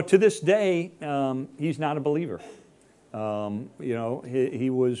he, to this day, he's not a believer. He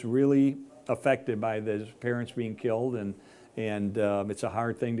was really affected by his parents being killed, and it's a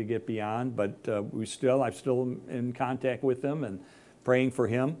hard thing to get beyond. But I'm still in contact with him and praying for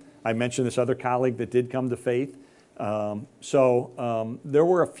him. I mentioned this other colleague that did come to faith. So there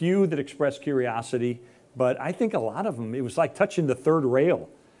were a few that expressed curiosity. But I think a lot of them, it was like touching the third rail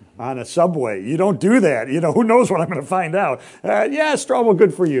on a subway. You don't do that. Who knows what I'm going to find out. Yeah, Strobel,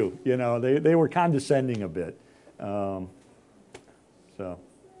 good for you. They were condescending a bit. One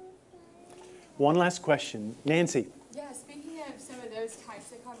last question. Nancy. Yeah, speaking of some of those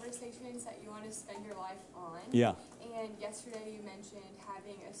types of conversations that you want to spend your life on. Yeah. And yesterday you mentioned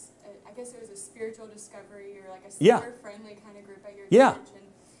having I guess it was a spiritual discovery or like a Yeah. friendly kind of group at your Yeah. church. And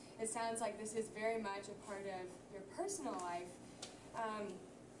it sounds like this is very much a part of your personal life.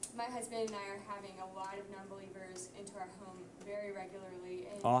 My husband and I are having a lot of non-believers into our home very regularly,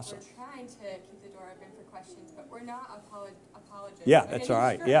 and Awesome. we're trying to keep the door open for questions, but we're not apologists. Yeah, by that's any all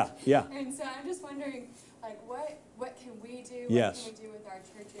right. stretch. Yeah. And so I'm just wondering, like, what what can we do? Yes. What can we do with our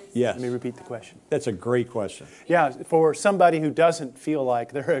churches? Yes. Let me repeat the question. That's a great question. Yeah, for somebody who doesn't feel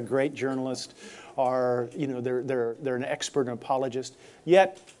like they're a great journalist or they're an expert and apologist,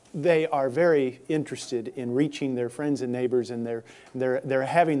 yet they are very interested in reaching their friends and neighbors, and they're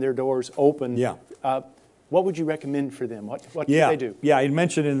having their doors open. Yeah. What would you recommend for them? What should Yeah, they do? yeah. I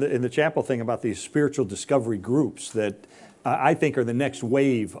mentioned in the chapel thing about these spiritual discovery groups that I think are the next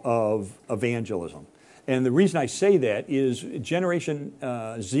wave of evangelism. And the reason I say that is Generation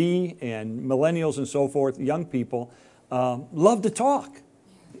Z and millennials and so forth, young people, love to talk,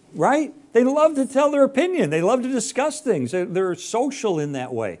 right? They love to tell their opinion. They love to discuss things. They're social in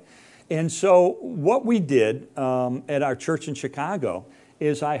that way. And so what we did at our church in Chicago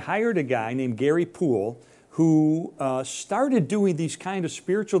is I hired a guy named Gary Poole who started doing these kind of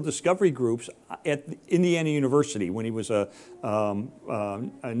spiritual discovery groups at Indiana University when he was a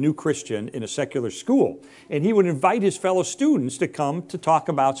new Christian in a secular school. And he would invite his fellow students to come to talk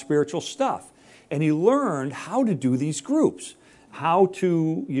about spiritual stuff. And he learned how to do these groups, how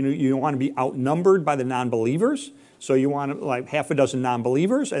to, you want to be outnumbered by the non-believers. So you want like half a dozen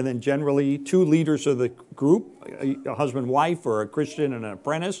non-believers, and then generally 2 leaders of the group, a husband, wife, or a Christian and an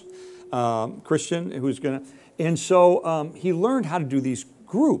apprentice. Christian who's going to, and so he learned how to do these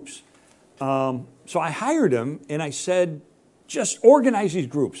groups. So I hired him and I said, just organize these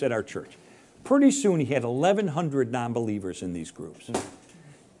groups at our church. Pretty soon he had 1,100 non-believers in these groups.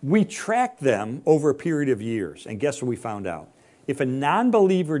 We tracked them over a period of years, and guess what we found out? If a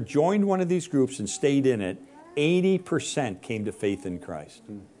non-believer joined one of these groups and stayed in it, 80% came to faith in Christ.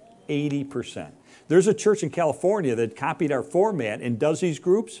 80%. There's a church in California that copied our format and does these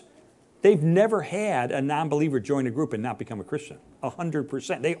groups. They've never had a non-believer join a group and not become a Christian.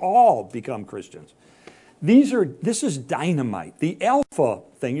 100%. They all become Christians. This is dynamite. The Alpha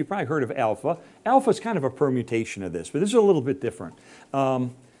thing, you've probably heard of Alpha. Alpha is kind of a permutation of this, but this is a little bit different.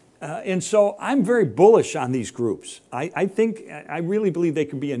 And so I'm very bullish on these groups. I really believe they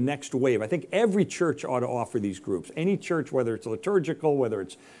can be a next wave. I think every church ought to offer these groups. Any church, whether it's liturgical,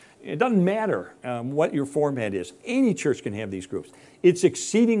 it doesn't matter what your format is. Any church can have these groups. It's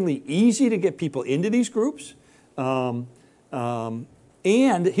exceedingly easy to get people into these groups. And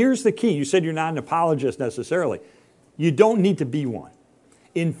here's the key. You said you're not an apologist necessarily. You don't need to be one.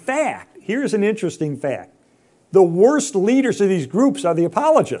 In fact, here's an interesting fact. The worst leaders of these groups are the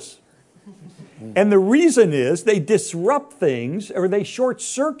apologists. And the reason is they disrupt things or they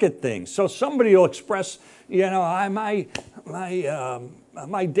short-circuit things. So somebody will express, my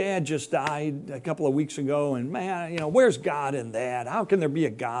dad just died a couple of weeks ago, and man, where's God in that? How can there be a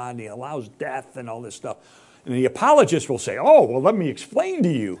God? And he allows death and all this stuff. And the apologist will say, oh, well, let me explain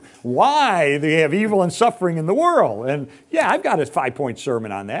to you why they have evil and suffering in the world. And yeah, I've got a 5-point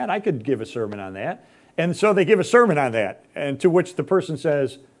sermon on that. I could give a sermon on that. And so they give a sermon on that, and to which the person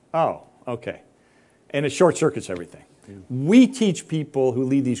says, oh, okay. And it short circuits everything. Yeah. We teach people who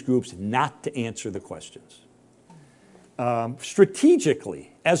lead these groups not to answer the questions.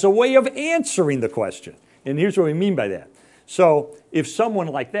 Strategically, as a way of answering the question. And here's what we mean by that. So if someone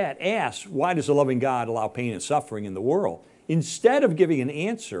like that asks, why does a loving God allow pain and suffering in the world? Instead of giving an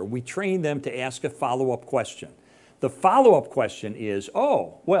answer, we train them to ask a follow-up question. The follow-up question is,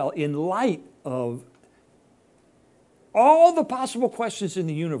 in light of all the possible questions in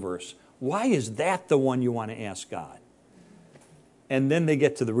the universe, why is that the one you want to ask God? And then they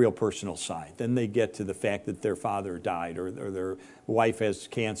get to the real personal side. Then they get to the fact that their father died or their wife has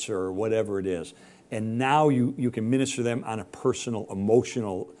cancer or whatever it is. And now you can minister to them on a personal,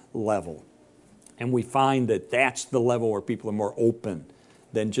 emotional level. And we find that that's the level where people are more open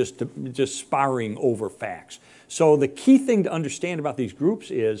than just sparring over facts. So the key thing to understand about these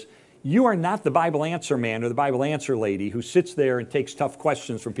groups is you are not the Bible answer man or the Bible answer lady who sits there and takes tough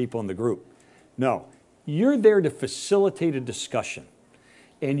questions from people in the group. No, you're there to facilitate a discussion.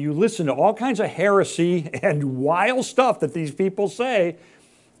 And you listen to all kinds of heresy and wild stuff that these people say,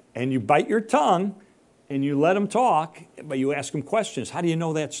 and you bite your tongue and you let them talk, but you ask them questions. How do you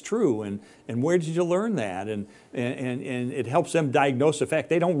know that's true? And where did you learn that? And it helps them diagnose the fact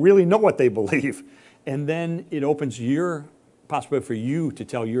they don't really know what they believe. And then it opens your possibility for you to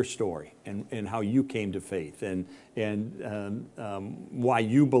tell your story and how you came to faith and why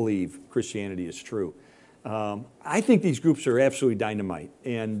you believe Christianity is true. I think these groups are absolutely dynamite.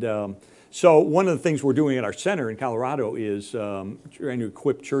 And so one of the things we're doing at our center in Colorado is trying to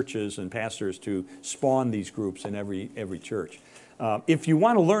equip churches and pastors to spawn these groups in every church. If you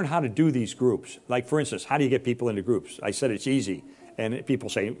want to learn how to do these groups, like for instance, how do you get people into groups? I said it's easy. And people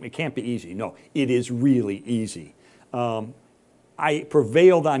say it can't be easy. No, it is really easy. I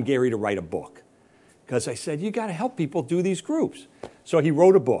prevailed on Gary to write a book because I said, you got to help people do these groups. So he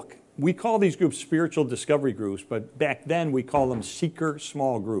wrote a book. We call these groups spiritual discovery groups, but back then we call them seeker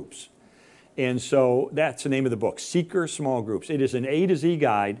small groups. And so that's the name of the book, Seeker Small Groups. It is an A to Z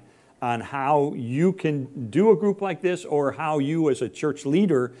guide on how you can do a group like this, or how you as a church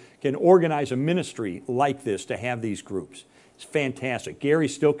leader can organize a ministry like this to have these groups. It's fantastic. Gary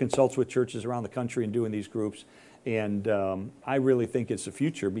still consults with churches around the country in doing these groups. And I really think it's the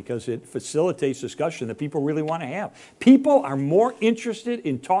future because it facilitates discussion that people really want to have. People are more interested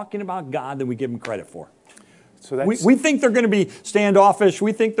in talking about God than we give them credit for. So that's, We think they're going to be standoffish.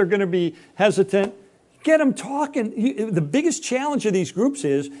 We think they're going to be hesitant. Get them talking. The biggest challenge of these groups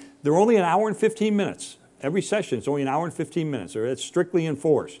is they're only an hour and 15 minutes. Every session is only an hour and 15 minutes, or it's strictly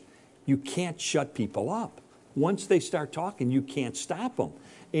enforced. You can't shut people up. Once they start talking, you can't stop them.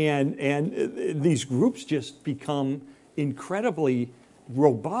 And these groups just become incredibly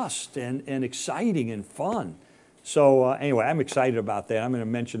robust and exciting and fun. So anyway, I'm excited about that. I'm going to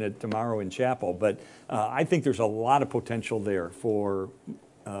mention it tomorrow in chapel, but I think there's a lot of potential there for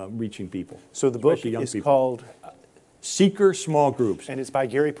reaching people. so the book especially young is people. called, Seeker Small Groups. and it's by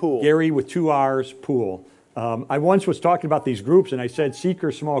Gary Poole. Gary with 2 R's, Poole. I once was talking about these groups, and I said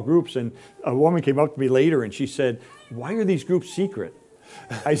seeker small groups, and a woman came up to me later and she said, why are these groups secret?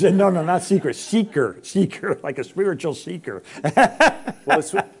 I said, no, not secret, seeker, like a spiritual seeker. Well,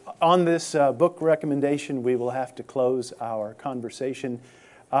 it's, on this book recommendation, we will have to close our conversation.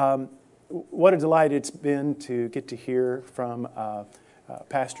 What a delight it's been to get to hear from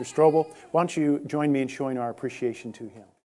Pastor Strobel. Why don't you join me in showing our appreciation to him?